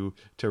to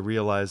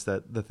realize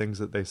that the things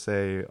that they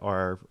say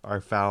are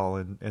foul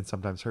and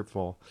sometimes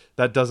hurtful,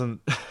 that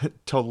doesn't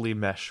totally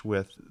mesh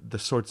with the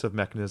sorts of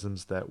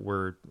mechanisms that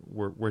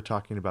we're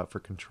talking about for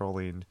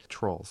controlling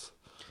trolls.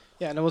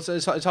 Yeah, and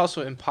it's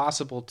also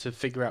impossible to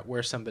figure out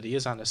where somebody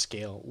is on a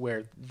scale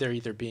where they're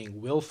either being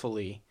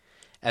willfully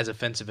as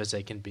offensive as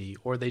they can be,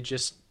 or they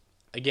just,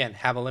 again,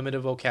 have a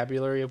limited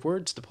vocabulary of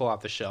words to pull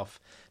off the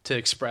shelf to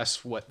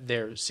express what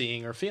they're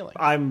seeing or feeling.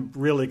 I'm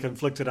really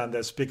conflicted on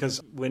this,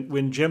 because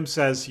when Jim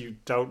says you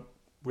don't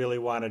really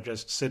want to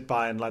just sit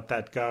by and let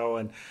that go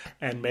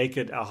and make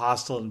it a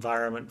hostile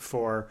environment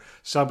for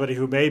somebody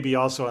who may be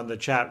also in the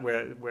chat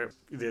where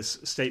this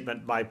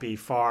statement might be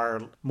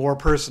far more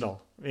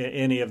personal,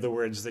 any of the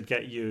words that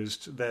get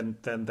used, than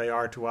they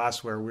are to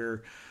us, where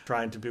we're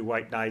trying to be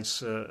white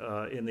knights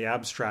in the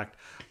abstract.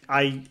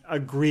 I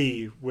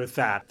agree with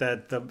that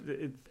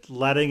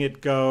letting it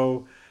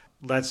go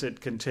lets it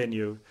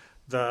continue.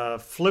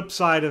 The flip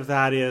side of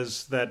that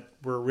is that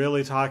we're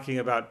really talking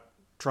about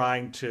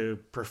trying to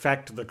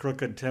perfect the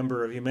crooked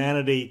timber of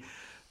humanity,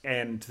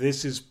 and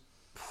this is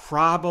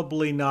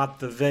probably not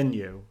the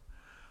venue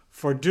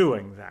for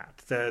doing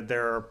that.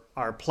 There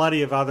are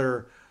plenty of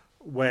other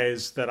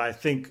ways that I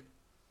think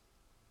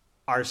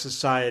our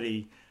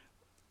society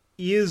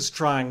is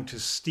trying to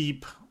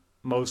steep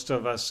most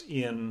of us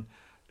in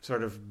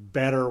sort of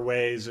better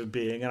ways of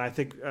being, and I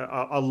think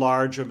a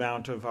large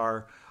amount of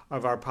our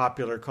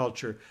popular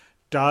culture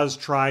does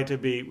try to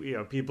be,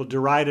 people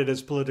deride it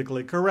as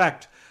politically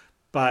correct,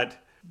 but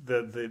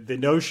the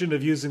notion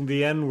of using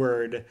the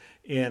N-word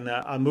in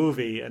a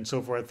movie and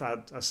so forth,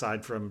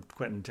 aside from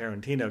Quentin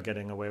Tarantino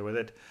getting away with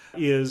it,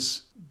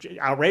 is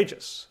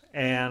outrageous,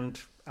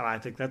 and I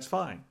think that's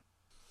fine.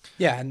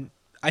 Yeah, and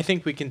I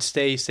think we can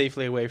stay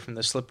safely away from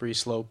the slippery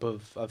slope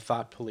of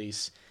thought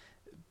police,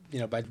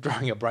 by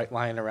drawing a bright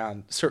line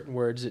around certain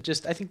words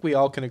that I think we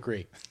all can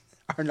agree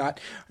are not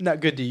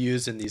good to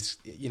use in these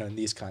in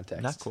these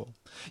contexts. Not cool.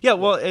 Yeah,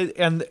 well,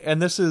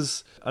 and this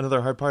is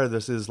another hard part of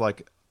this is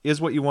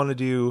what you want to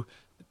do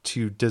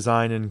to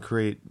design and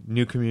create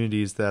new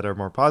communities that are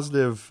more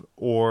positive,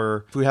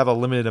 or if we have a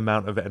limited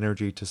amount of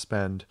energy to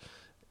spend,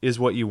 is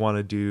what you want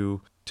to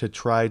do to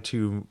try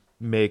to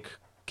make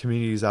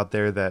communities out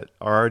there that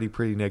are already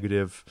pretty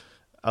negative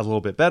a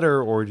little bit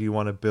better, or do you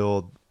want to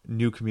build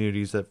new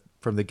communities that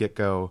from the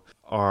get-go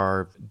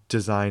are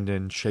designed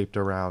and shaped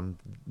around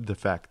the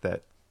fact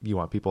that you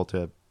want people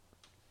to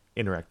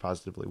interact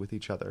positively with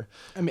each other?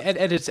 I mean,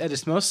 at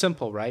its most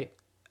simple, right?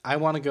 I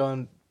want to go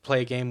and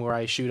play a game where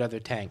I shoot other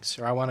tanks,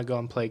 or I want to go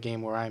and play a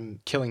game where I'm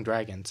killing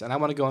dragons, and I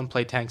want to go and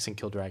play tanks and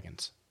kill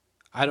dragons.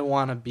 I don't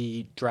want to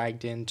be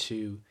dragged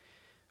into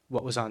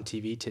what was on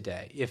TV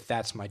today, if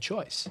that's my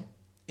choice.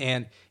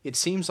 And it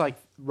seems like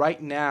right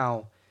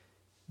now,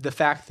 the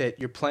fact that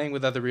you're playing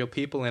with other real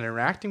people and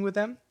interacting with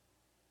them,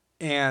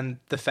 and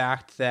the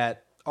fact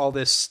that all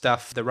this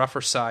stuff, the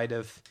rougher side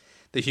of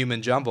the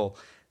human jumble,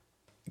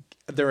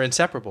 they're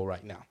inseparable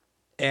right now.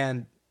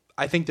 And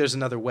I think there's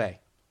another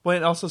way. Well,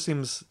 it also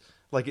seems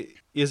like,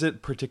 is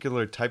it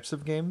particular types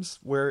of games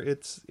where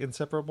it's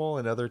inseparable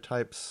and other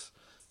types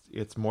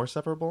it's more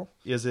separable?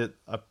 Is it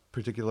a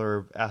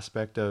particular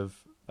aspect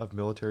of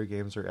military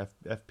games or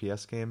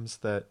FPS games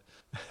that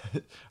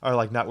are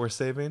like not worth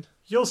saving?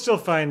 You'll still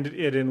find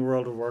it in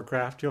World of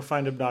Warcraft. You'll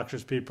find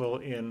obnoxious people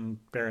in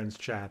Baron's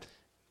chat.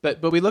 But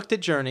we looked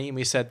at Journey and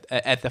we said,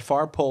 at the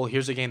far pole,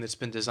 here's a game that's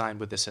been designed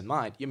with this in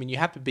mind. I mean, you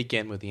have to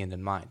begin with the end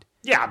in mind.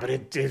 Yeah, but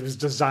it was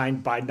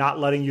designed by not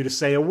letting you to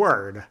say a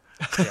word.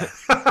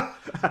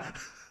 Yeah.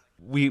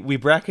 We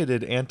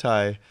bracketed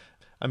anti.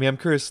 I mean, I'm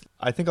curious.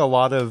 I think a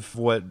lot of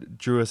what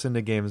drew us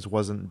into games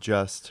wasn't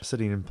just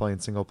sitting and playing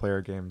single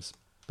player games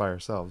by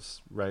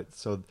ourselves, right?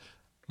 So,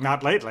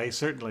 not lately,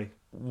 certainly.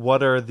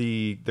 What are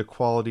the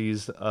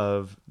qualities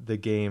of the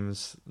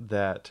games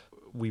that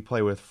we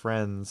play with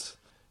friends,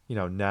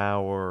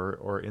 now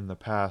or in the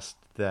past,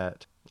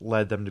 that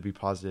led them to be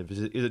positive? Is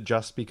it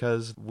just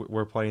because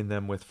we're playing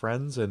them with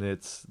friends and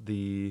it's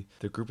the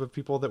group of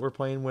people that we're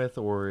playing with,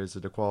 or is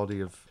it a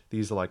quality of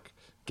these like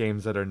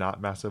games that are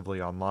not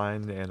massively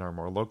online and are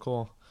more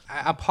local?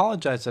 I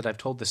apologize that I've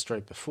told this story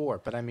before,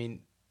 but I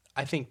mean,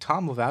 I think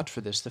Tom will vouch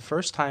for this. The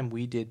first time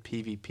we did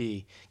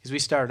PvP, because we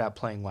started out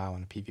playing WoW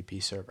on a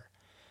PvP server.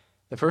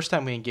 The first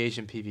time we engaged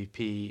in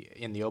PvP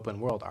in the open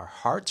world, our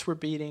hearts were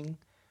beating.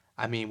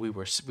 I mean, we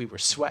were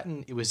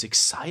sweating. It was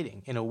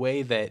exciting in a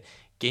way that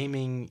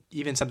gaming,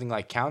 even something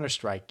like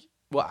Counter-Strike,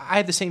 well, I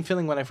had the same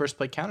feeling when I first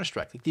played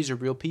Counter-Strike. Like, these are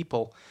real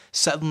people.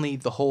 Suddenly,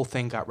 the whole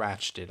thing got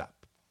ratcheted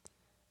up.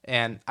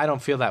 And I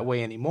don't feel that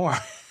way anymore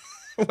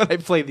when I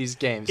play these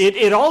games.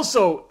 It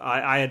also,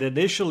 I had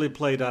initially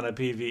played on a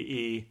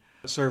PvE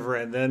server,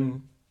 and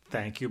then,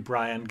 thank you,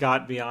 Brian,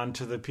 got me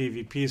onto the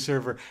PvP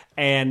server,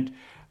 and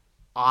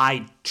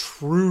I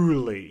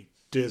truly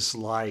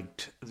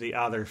disliked the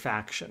other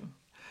faction.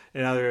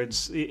 In other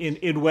words,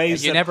 in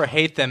ways you never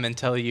hate them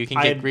until you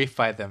can get grief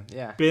by them.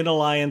 Yeah, been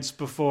Alliance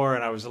before,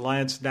 and I was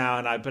Alliance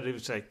now, but it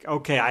was like,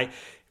 okay, I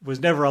was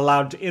never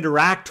allowed to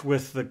interact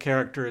with the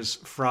characters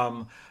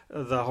from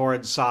the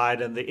Horde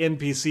side, and the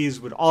NPCs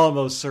would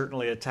almost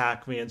certainly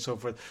attack me and so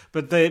forth.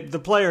 But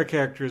the player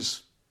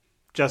characters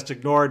just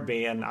ignored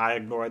me, and I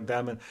ignored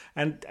them,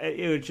 and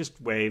it would just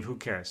wave. Who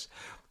cares?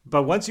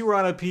 But once you were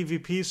on a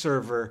PvP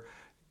server,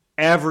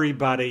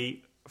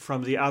 everybody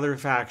from the other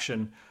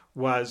faction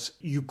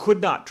you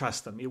could not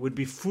trust them. It would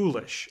be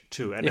foolish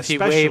to. And if he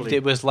waved,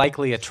 it was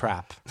likely a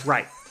trap.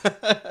 Right.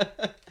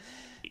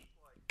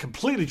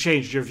 Completely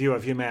changed your view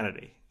of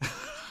humanity.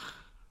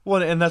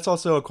 Well, and that's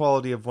also a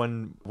quality of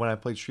when I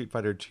played Street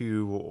Fighter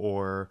 2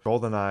 or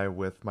GoldenEye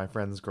with my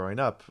friends growing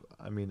up.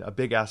 I mean, a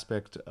big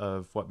aspect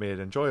of what made it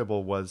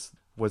enjoyable was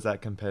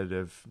that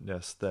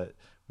competitiveness, that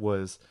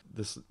was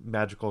this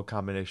magical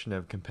combination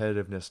of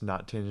competitiveness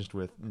not tinged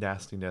with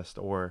nastiness,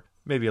 or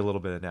maybe a little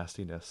bit of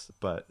nastiness,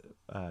 but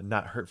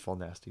not hurtful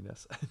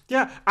nastiness.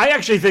 Yeah, I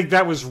actually think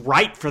that was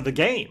right for the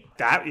game.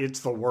 That it's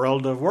the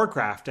world of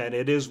Warcraft, and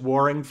it is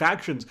warring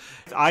factions.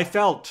 I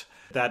felt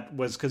that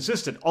was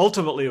consistent.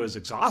 Ultimately, it was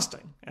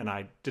exhausting, and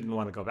I didn't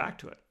want to go back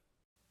to it.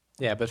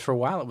 Yeah, but for a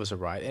while it was a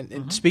ride.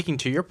 And speaking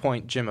to your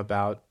point, Jim,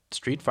 about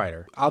Street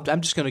Fighter,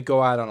 I'm just going to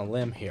go out on a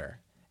limb here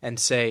and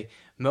say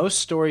most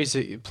stories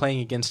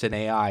playing against an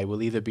AI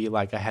will either be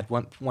like I had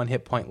one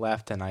hit point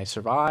left and I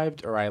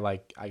survived, or I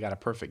got a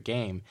perfect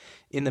game.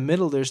 In the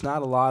middle, there's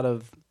not a lot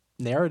of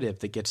narrative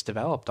that gets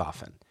developed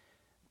often.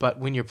 But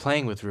when you're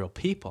playing with real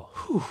people,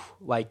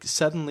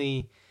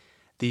 suddenly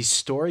these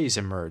stories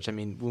emerge. I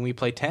mean, when we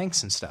play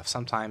tanks and stuff,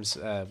 sometimes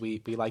we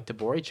like to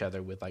bore each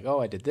other with like, oh,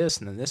 I did this,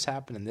 and then this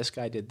happened, and this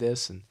guy did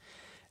this, and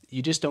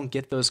you just don't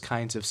get those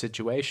kinds of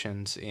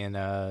situations in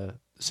a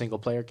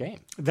single-player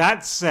game.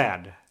 That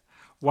said,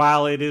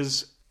 while it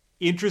is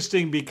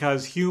interesting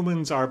because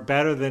humans are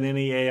better than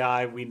any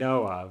AI we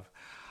know of,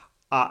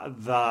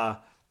 the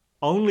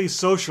only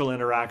social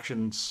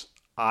interactions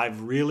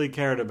I've really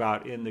cared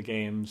about in the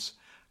games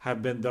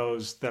have been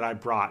those that I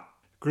brought.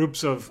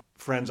 Groups of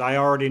friends I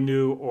already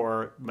knew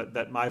or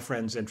that my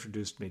friends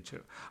introduced me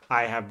to.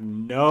 I have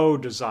no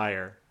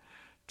desire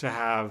to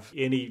have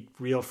any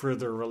real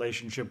further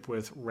relationship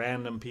with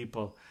random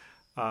people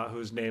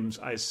whose names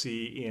I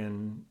see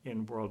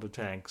in World of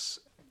Tanks.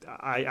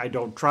 I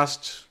don't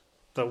trust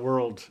the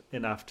world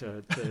enough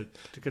to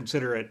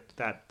consider it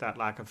that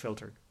lack of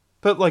filter.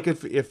 But like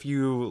if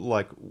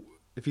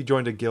you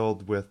joined a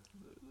guild with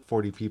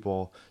 40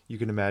 people, you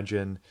can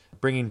imagine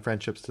bringing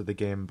friendships to the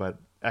game, but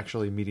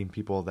actually meeting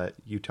people that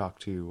you talk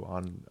to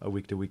on a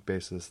week-to-week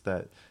basis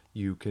that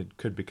you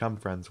could become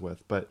friends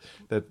with. But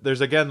that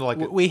there's again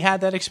we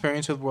had that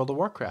experience with World of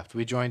Warcraft.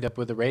 We joined up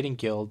with a raiding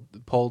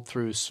guild, pulled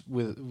through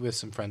with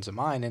some friends of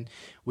mine, and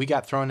we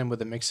got thrown in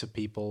with a mix of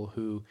people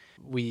who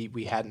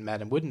we hadn't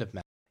met and wouldn't have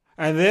met.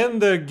 And then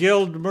the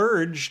guild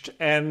merged,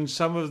 and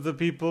some of the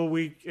people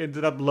we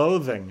ended up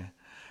loathing.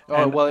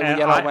 Oh, well,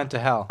 it went to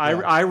hell.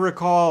 I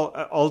recall,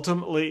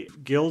 ultimately,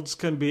 guilds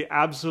can be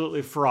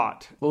absolutely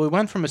fraught. Well, we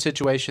went from a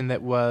situation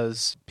that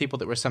was people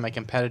that were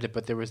semi-competitive,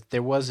 but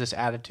there was this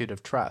attitude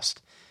of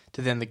trust,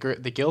 to then the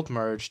guild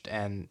merged,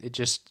 and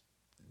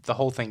the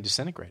whole thing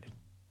disintegrated.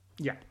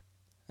 Yeah.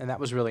 And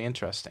that was really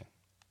interesting.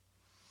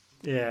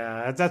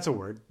 Yeah, that's a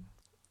word.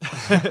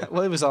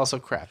 Well, it was also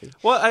crappy.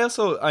 Well,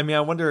 I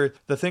wonder,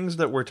 the things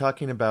that we're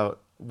talking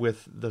about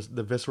with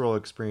the visceral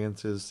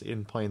experiences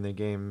in playing the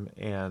game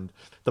and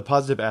the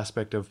positive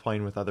aspect of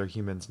playing with other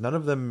humans, none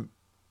of them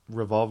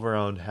revolve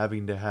around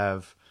having to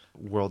have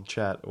world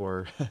chat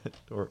or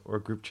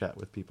group chat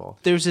with people.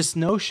 There's this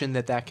notion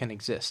that can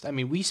exist. I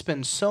mean, we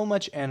spend so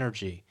much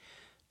energy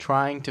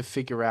trying to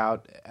figure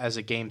out, as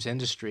a games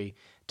industry,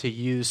 to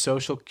use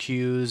social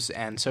cues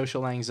and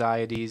social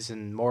anxieties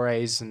and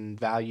mores and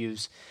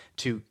values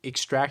to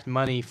extract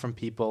money from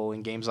people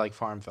in games like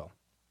Farmville.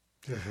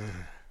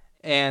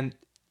 And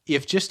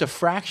if just a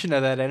fraction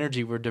of that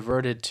energy were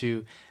diverted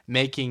to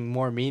making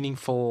more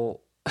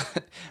meaningful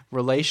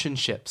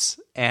relationships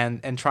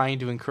and trying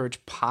to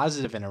encourage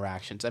positive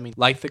interactions, I mean,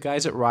 like the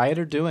guys at Riot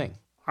are doing,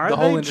 the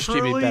whole they industry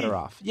would be truly? better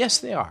off. Yes,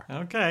 they are.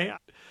 Okay.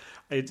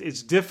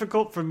 It's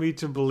difficult for me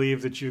to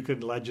believe that you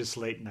could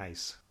legislate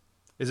nice.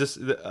 Is this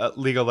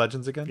League of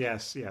Legends again?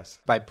 Yes.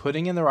 By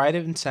putting in the right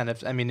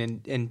incentives, I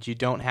mean, and you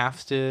don't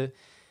have to.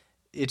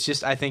 It's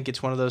just, I think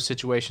it's one of those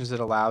situations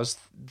that allows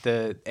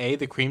the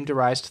cream to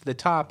rise to the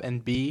top,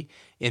 and B,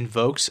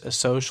 invokes a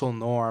social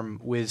norm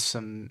with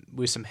some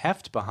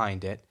heft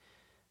behind it.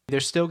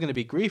 There's still going to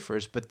be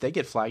griefers, but they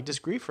get flagged as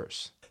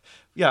griefers.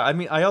 Yeah, I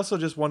mean, I also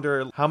just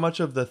wonder how much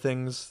of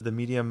the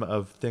medium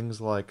of things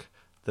like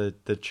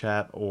the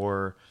chat,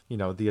 or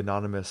the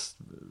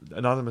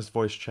anonymous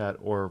voice chat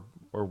or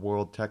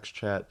world text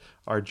chat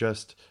are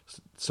just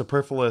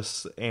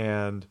superfluous,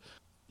 and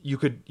you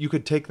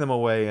could take them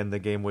away and the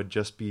game would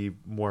just be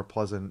more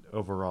pleasant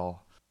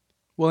overall.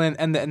 Well,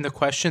 and the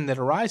question that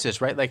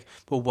arises, right? Like,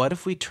 well, what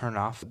if we turn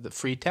off the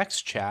free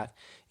text chat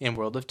in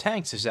World of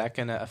Tanks? Is that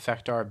going to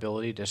affect our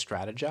ability to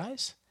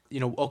strategize?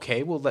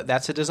 Okay, well,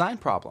 that's a design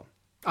problem.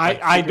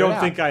 I don't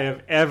think I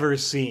have ever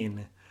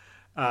seen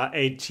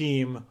a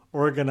team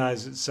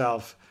organize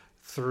itself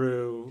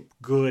through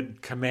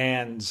good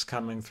commands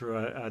coming through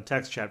a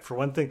text chat. For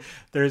one thing,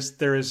 there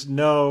is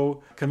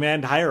no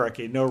command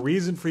hierarchy, no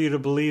reason for you to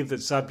believe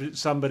that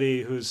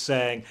somebody who's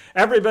saying,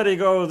 everybody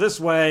go this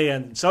way,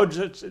 and so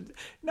just,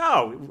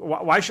 no,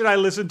 why should I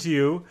listen to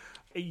you?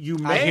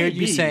 I hear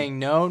you saying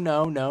no.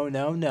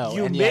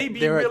 You and may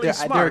be really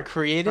smart, there are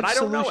creative but I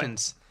don't know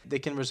solutions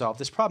that can resolve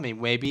this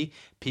problem. Maybe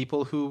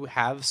people who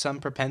have some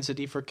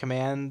propensity for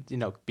command,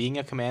 being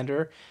a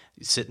commander,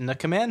 sit in a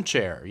command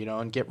chair,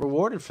 and get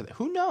rewarded for that.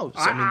 Who knows?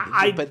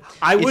 But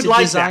I would it's a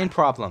like design that.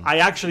 problem. I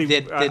actually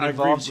that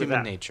involves with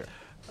human that. nature.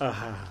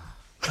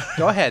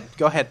 Go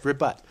ahead,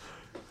 rebut.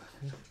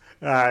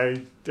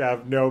 I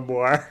have no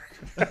more.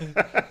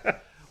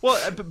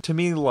 Well, to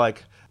me,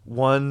 like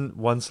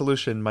one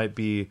solution might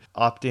be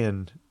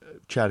opt-in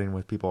chatting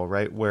with people,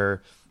 right?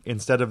 Where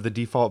instead of the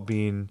default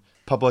being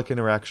public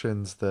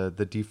interactions,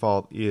 the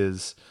default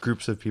is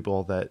groups of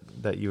people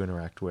that you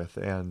interact with,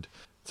 and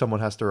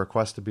someone has to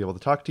request to be able to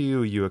talk to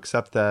you. You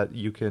accept that.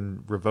 You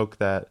can revoke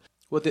that.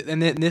 Well,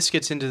 and then this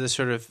gets into the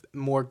sort of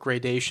more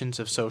gradations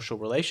of social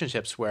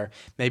relationships, where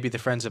maybe the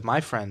friends of my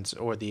friends,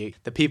 or the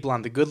people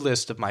on the good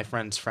list of my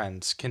friends'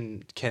 friends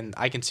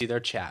I can see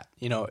their chat.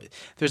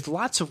 There's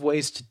lots of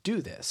ways to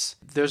do this.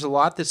 There's a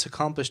lot that's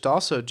accomplished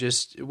also.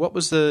 Just do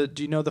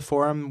you know the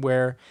forum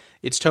where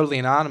it's totally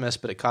anonymous,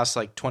 but it costs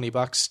like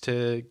 $20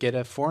 to get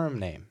a forum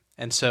name?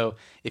 And so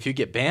if you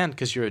get banned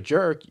because you're a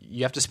jerk,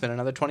 you have to spend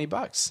another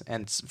 $20.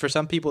 And for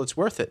some people, it's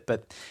worth it,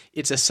 but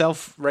it's a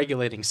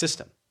self-regulating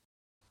system.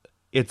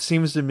 It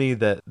seems to me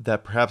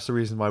that perhaps the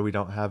reason why we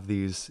don't have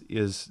these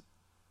is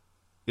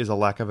a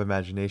lack of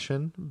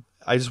imagination.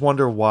 I just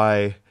wonder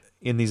why,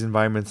 in these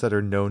environments that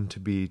are known to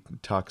be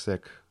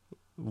toxic,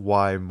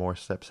 why more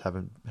steps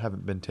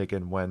haven't been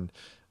taken when,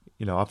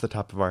 off the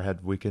top of our head,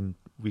 we could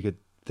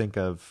think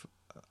of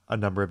a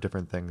number of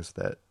different things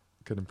that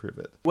could improve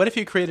it. What if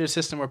you created a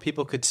system where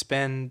people could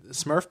spend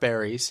Smurf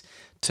berries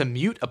to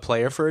mute a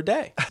player for a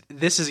day?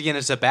 This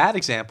is a bad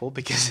example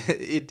because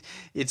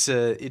it's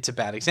a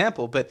bad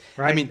example, but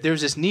right. I mean,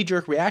 there's this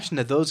knee-jerk reaction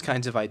to those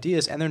kinds of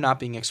ideas, and they're not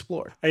being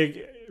explored.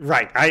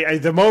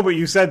 Right. The moment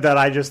you said that,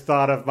 I just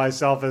thought of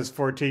myself as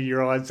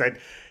 14-year-old and said,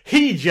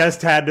 he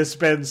just had to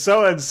spend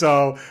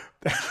so-and-so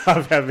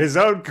of his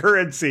own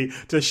currency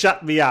to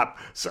shut me up.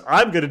 So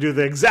I'm going to do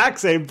the exact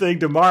same thing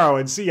tomorrow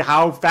and see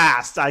how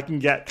fast I can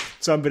get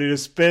somebody to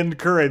spend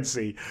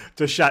currency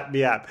to shut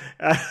me up.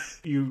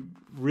 You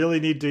really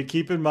need to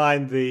keep in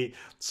mind the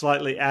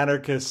slightly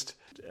anarchist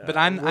But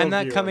I'm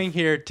not coming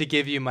here to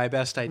give you my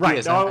best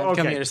ideas. Right. I'm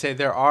coming here to say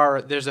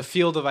there's a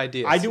field of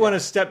ideas. I do want to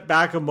step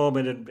back a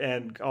moment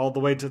and all the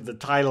way to the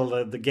title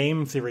of the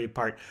game theory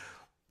part.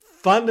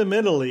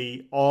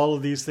 Fundamentally, all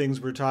of these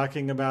things we're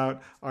talking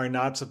about are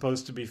not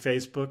supposed to be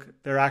Facebook.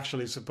 They're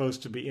actually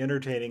supposed to be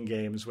entertaining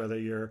games, whether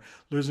you're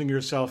losing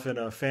yourself in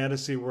a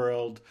fantasy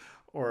world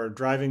or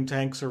driving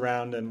tanks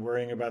around and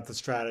worrying about the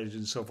strategy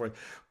and so forth.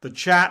 The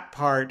chat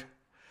part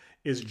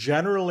is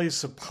generally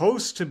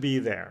supposed to be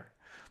there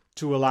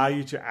to allow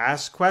you to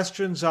ask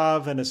questions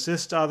of and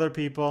assist other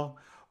people,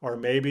 or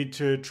maybe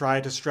to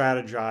try to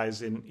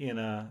strategize in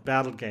a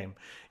battle game.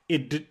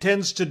 It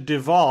tends to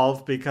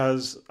devolve,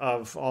 because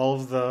of all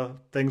of the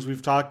things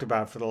we've talked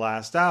about for the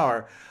last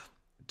hour,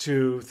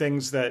 to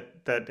things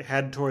that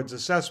head towards a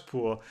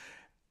cesspool.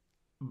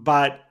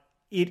 But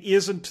it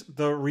isn't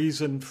the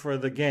reason for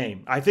the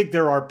game. I think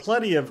there are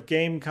plenty of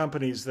game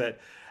companies that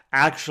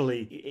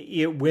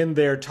actually, when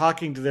they're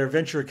talking to their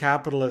venture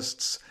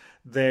capitalists,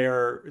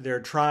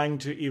 they're trying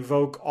to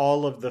evoke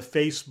all of the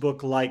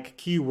Facebook-like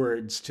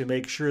keywords to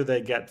make sure they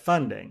get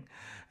funding.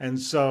 And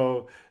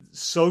so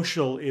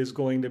social is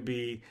going to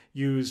be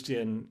used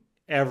in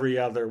every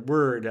other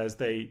word as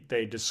they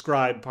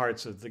describe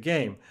parts of the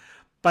game.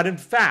 But in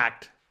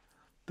fact,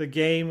 the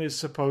game is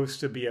supposed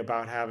to be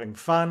about having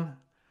fun,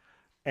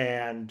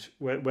 and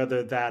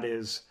whether that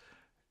is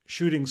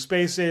shooting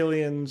space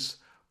aliens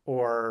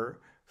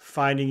or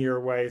finding your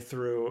way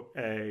through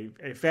a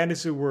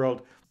fantasy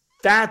world,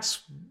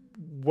 that's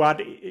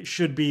what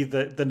should be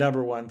the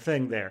number one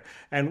thing there.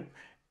 And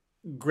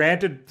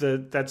granted,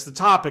 that's the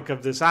topic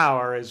of this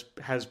hour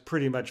has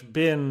pretty much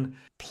been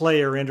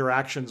player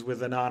interactions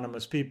with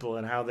anonymous people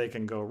and how they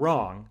can go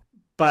wrong.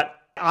 But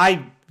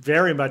I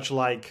very much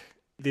like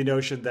the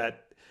notion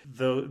that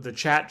the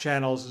chat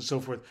channels and so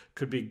forth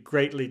could be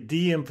greatly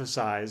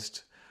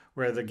de-emphasized,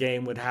 where the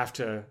game would have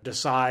to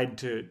decide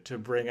to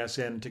bring us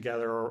in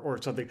together or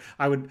something.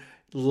 I would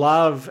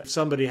love if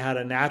somebody had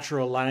a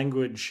natural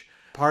language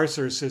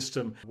parser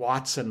system,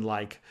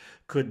 Watson-like,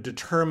 could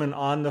determine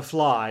on the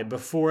fly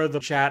before the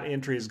chat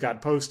entries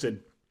got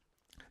posted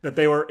that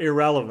they were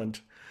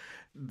irrelevant.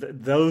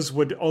 Those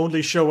would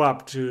only show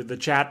up to the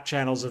chat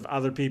channels of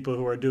other people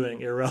who are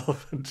doing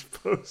irrelevant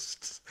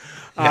posts.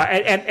 Yeah.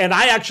 And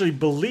I actually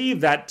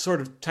believe that sort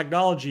of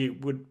technology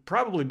would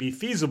probably be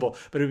feasible,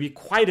 but it would be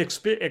quite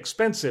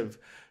expensive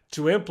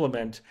to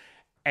implement.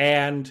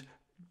 And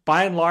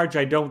by and large,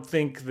 I don't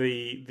think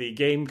the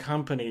game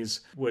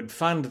companies would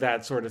fund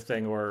that sort of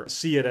thing or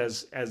see it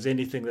as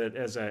anything that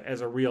as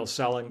a real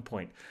selling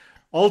point.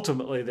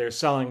 Ultimately, their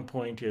selling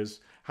point is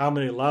how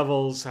many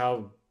levels,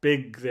 how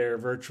big their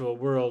virtual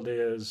world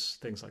is,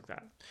 things like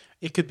that.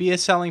 It could be a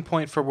selling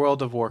point for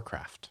World of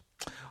Warcraft.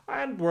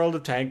 And World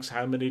of Tanks,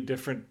 how many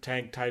different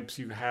tank types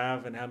you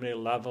have and how many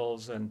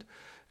levels and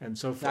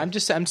so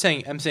forth. I'm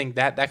saying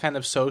that kind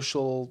of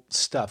social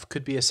stuff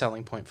could be a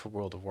selling point for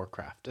World of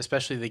Warcraft,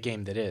 especially the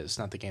game that is,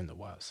 not the game that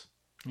was.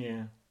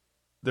 Yeah.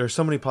 There are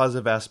so many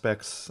positive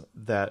aspects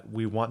that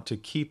we want to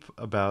keep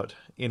about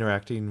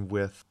interacting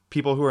with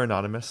people who are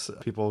anonymous,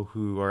 people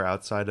who are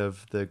outside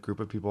of the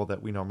group of people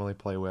that we normally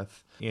play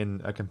with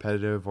in a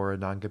competitive or a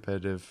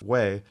non-competitive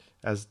way.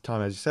 As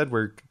Tom, as you said,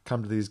 we're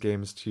come to these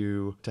games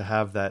to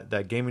have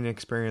that gaming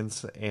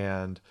experience,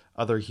 and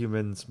other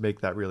humans make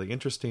that really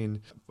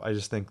interesting. I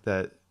just think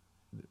that,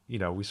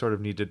 we sort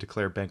of need to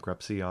declare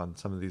bankruptcy on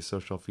some of these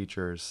social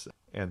features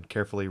and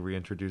carefully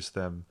reintroduce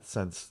them,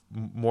 since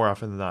more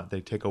often than not, they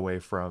take away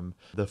from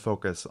the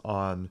focus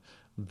on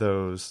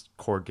those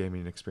core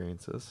gaming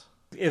experiences.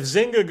 If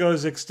Zynga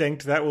goes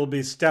extinct, that will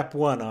be step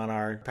one on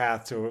our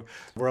path to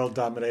world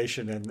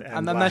domination. And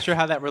I'm not sure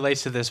how that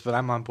relates to this, but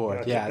I'm on board.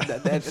 Okay. Yeah,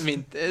 I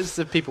mean, it's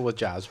the people with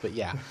jobs, but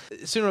yeah.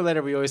 Sooner or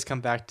later, we always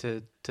come back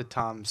to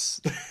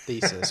Tom's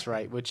thesis,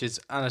 right, which is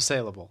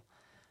unassailable.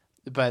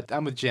 But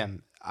I'm with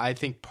Jim. I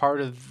think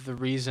part of the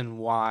reason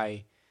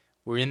why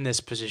we're in this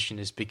position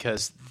is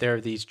because there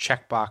are these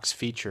checkbox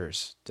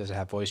features. Does it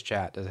have voice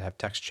chat? Does it have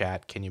text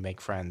chat? Can you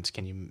make friends?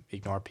 Can you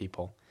ignore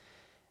people?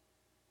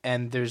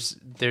 And there's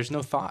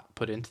no thought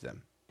put into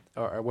them,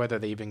 or whether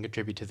they even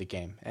contribute to the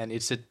game. And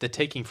it's the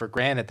taking for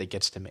granted that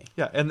gets to me.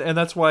 Yeah, and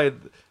that's why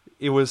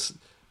it was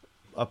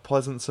a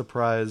pleasant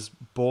surprise,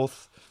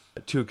 both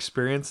to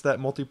experience that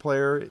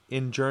multiplayer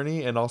in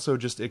Journey and also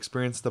just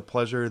experience the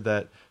pleasure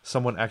that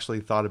someone actually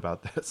thought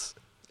about this.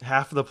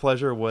 Half of the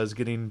pleasure was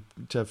getting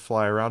to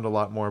fly around a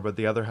lot more, but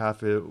the other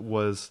half it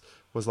was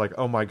like,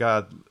 oh my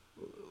God,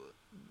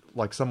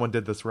 like someone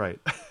did this right,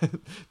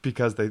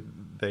 because they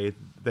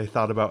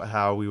thought about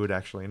how we would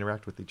actually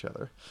interact with each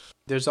other.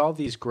 There's all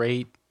these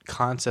great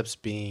concepts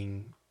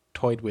being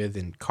toyed with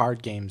in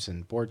card games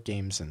and board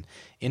games and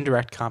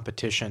indirect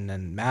competition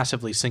and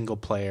massively single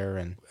player.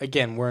 And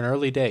again, we're in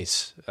early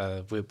days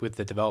with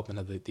the development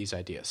of these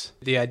ideas.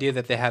 The idea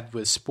that they had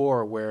with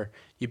Spore, where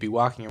you'd be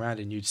walking around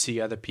and you'd see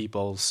other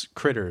people's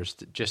critters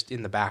just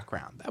in the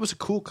background. That was a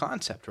cool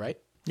concept, right?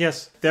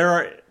 Yes, there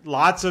are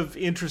lots of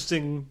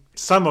interesting,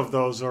 some of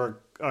those are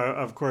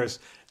of course,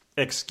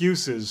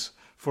 excuses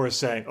for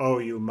saying, oh,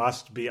 you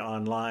must be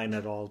online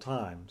at all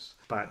times.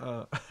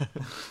 But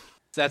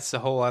that's the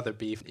whole other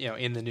beef,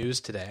 in the news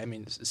today. I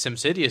mean,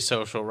 SimCity is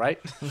social, right?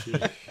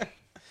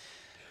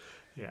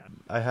 Yeah.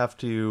 I have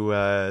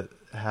to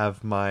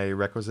have my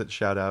requisite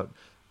shout out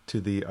to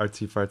the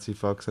artsy fartsy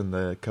folks in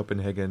the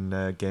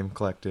Copenhagen Game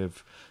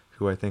Collective,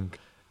 who I think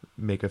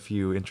make a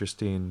few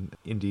interesting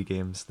indie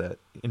games that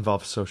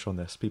involve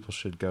socialness. People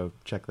should go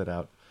check that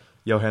out.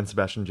 Johann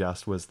Sebastian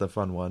Joust was the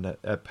fun one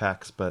at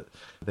PAX, but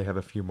they have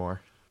a few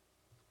more.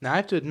 Now, I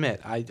have to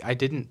admit, I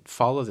didn't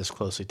follow this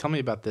closely. Tell me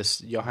about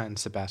this Johann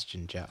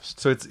Sebastian Joust.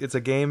 So it's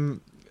a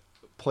game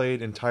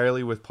played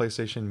entirely with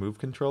PlayStation Move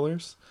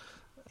controllers,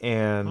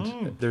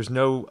 and there's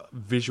no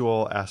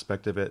visual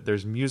aspect of it.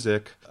 There's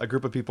music. A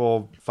group of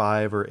people,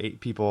 5 or 8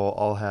 people,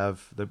 all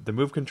have the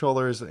Move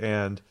controllers,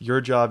 and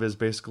your job is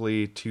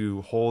basically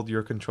to hold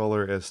your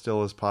controller as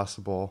still as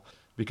possible,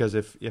 because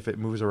if it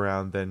moves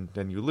around, then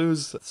you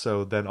lose.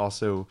 So then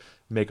also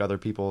make other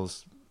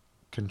people's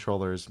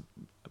controllers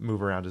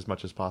move around as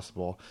much as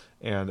possible.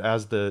 And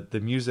as the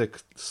music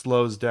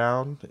slows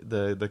down,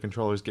 the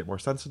controllers get more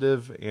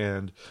sensitive,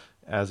 and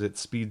as it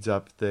speeds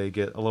up, they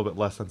get a little bit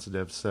less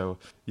sensitive. So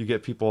you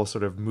get people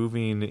sort of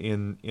moving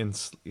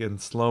in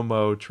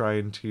slow-mo,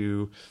 trying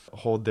to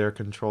hold their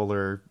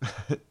controller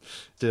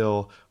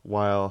still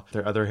while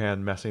their other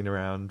hand messing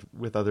around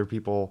with other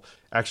people,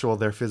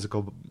 their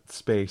physical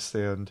space,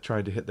 and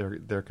trying to hit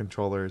their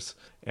controllers,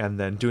 and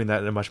then doing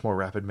that in a much more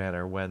rapid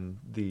manner when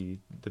the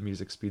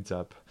music speeds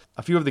up.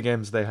 A few of the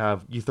games they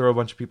have, you throw a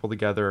bunch of people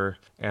together,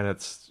 and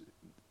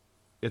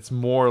it's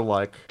more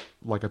like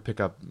a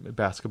pickup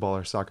basketball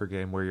or soccer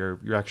game where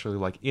you're actually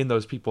like in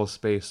those people's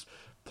space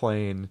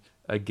playing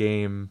a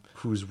game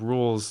whose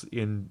rules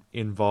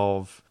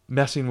involve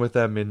messing with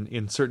them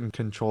in certain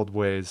controlled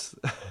ways.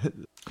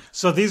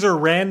 So these are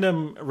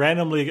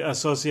randomly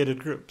associated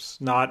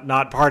groups,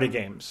 not party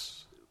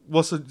games.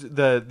 Well, so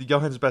the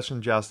Johann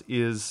Sebastian Joust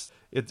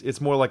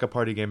it's more like a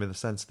party game in the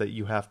sense that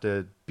you have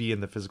to be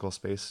in the physical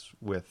space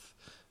with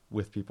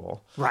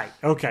people. Right.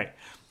 Okay.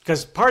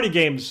 Because party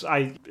games,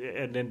 and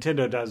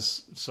Nintendo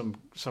does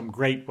some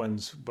great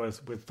ones,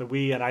 both with the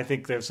Wii, and I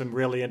think there's some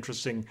really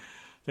interesting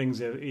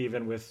things,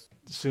 even with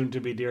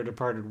soon-to-be dear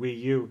departed Wii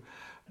U,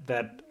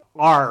 that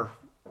are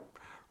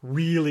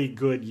really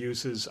good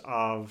uses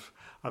of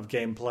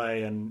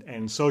gameplay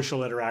and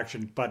social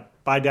interaction. But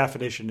by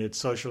definition, it's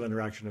social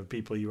interaction of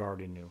people you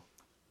already knew.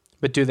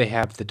 But do they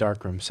have the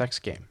darkroom sex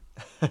game?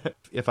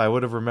 If I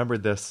would have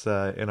remembered this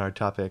in our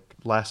topic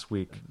last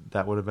week,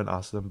 that would have been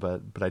awesome,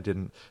 but I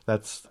didn't.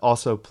 That's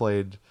also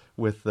played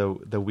with the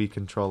Wii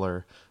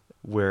controller,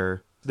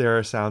 where there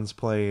are sounds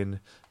playing,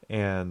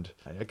 and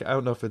I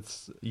don't know if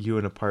it's you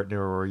and a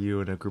partner or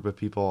you and a group of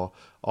people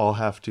all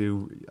have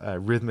to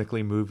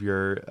rhythmically move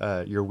your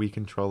Wii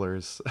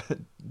controllers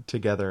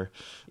together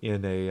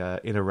in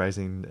a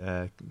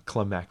rising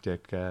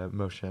climactic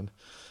motion.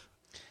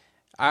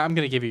 I'm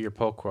going to give you your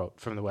poll quote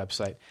from the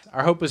website.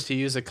 Our hope was to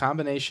use a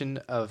combination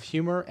of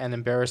humor and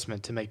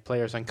embarrassment to make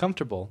players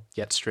uncomfortable,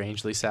 yet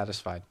strangely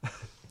satisfied.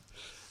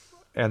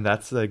 And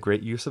that's a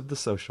great use of the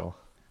social.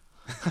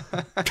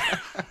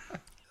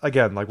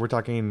 Again, like we're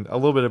talking a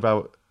little bit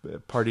about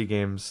party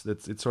games.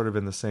 It's sort of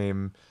in the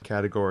same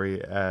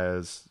category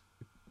as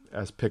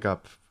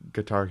pickup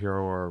Guitar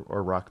Hero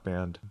or Rock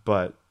Band.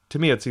 But to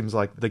me, it seems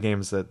like the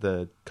games that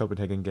the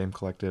Copenhagen Game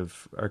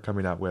Collective are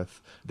coming out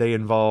with, they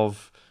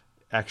involve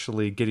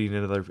actually getting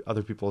into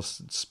other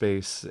people's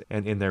space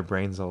and in their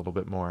brains a little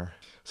bit more.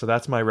 So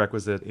that's my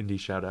requisite indie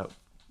shout out.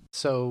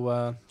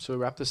 So we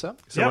wrap this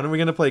up? So When are we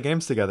going to play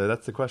games together?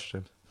 That's the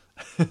question.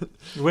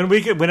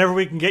 Whenever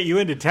we can get you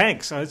into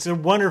tanks. It's a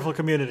wonderful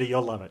community.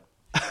 You'll love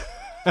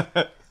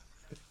it.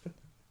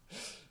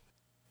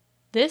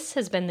 This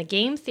has been the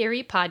Game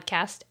Theory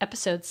Podcast,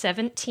 episode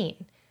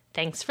 17.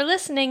 Thanks for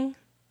listening.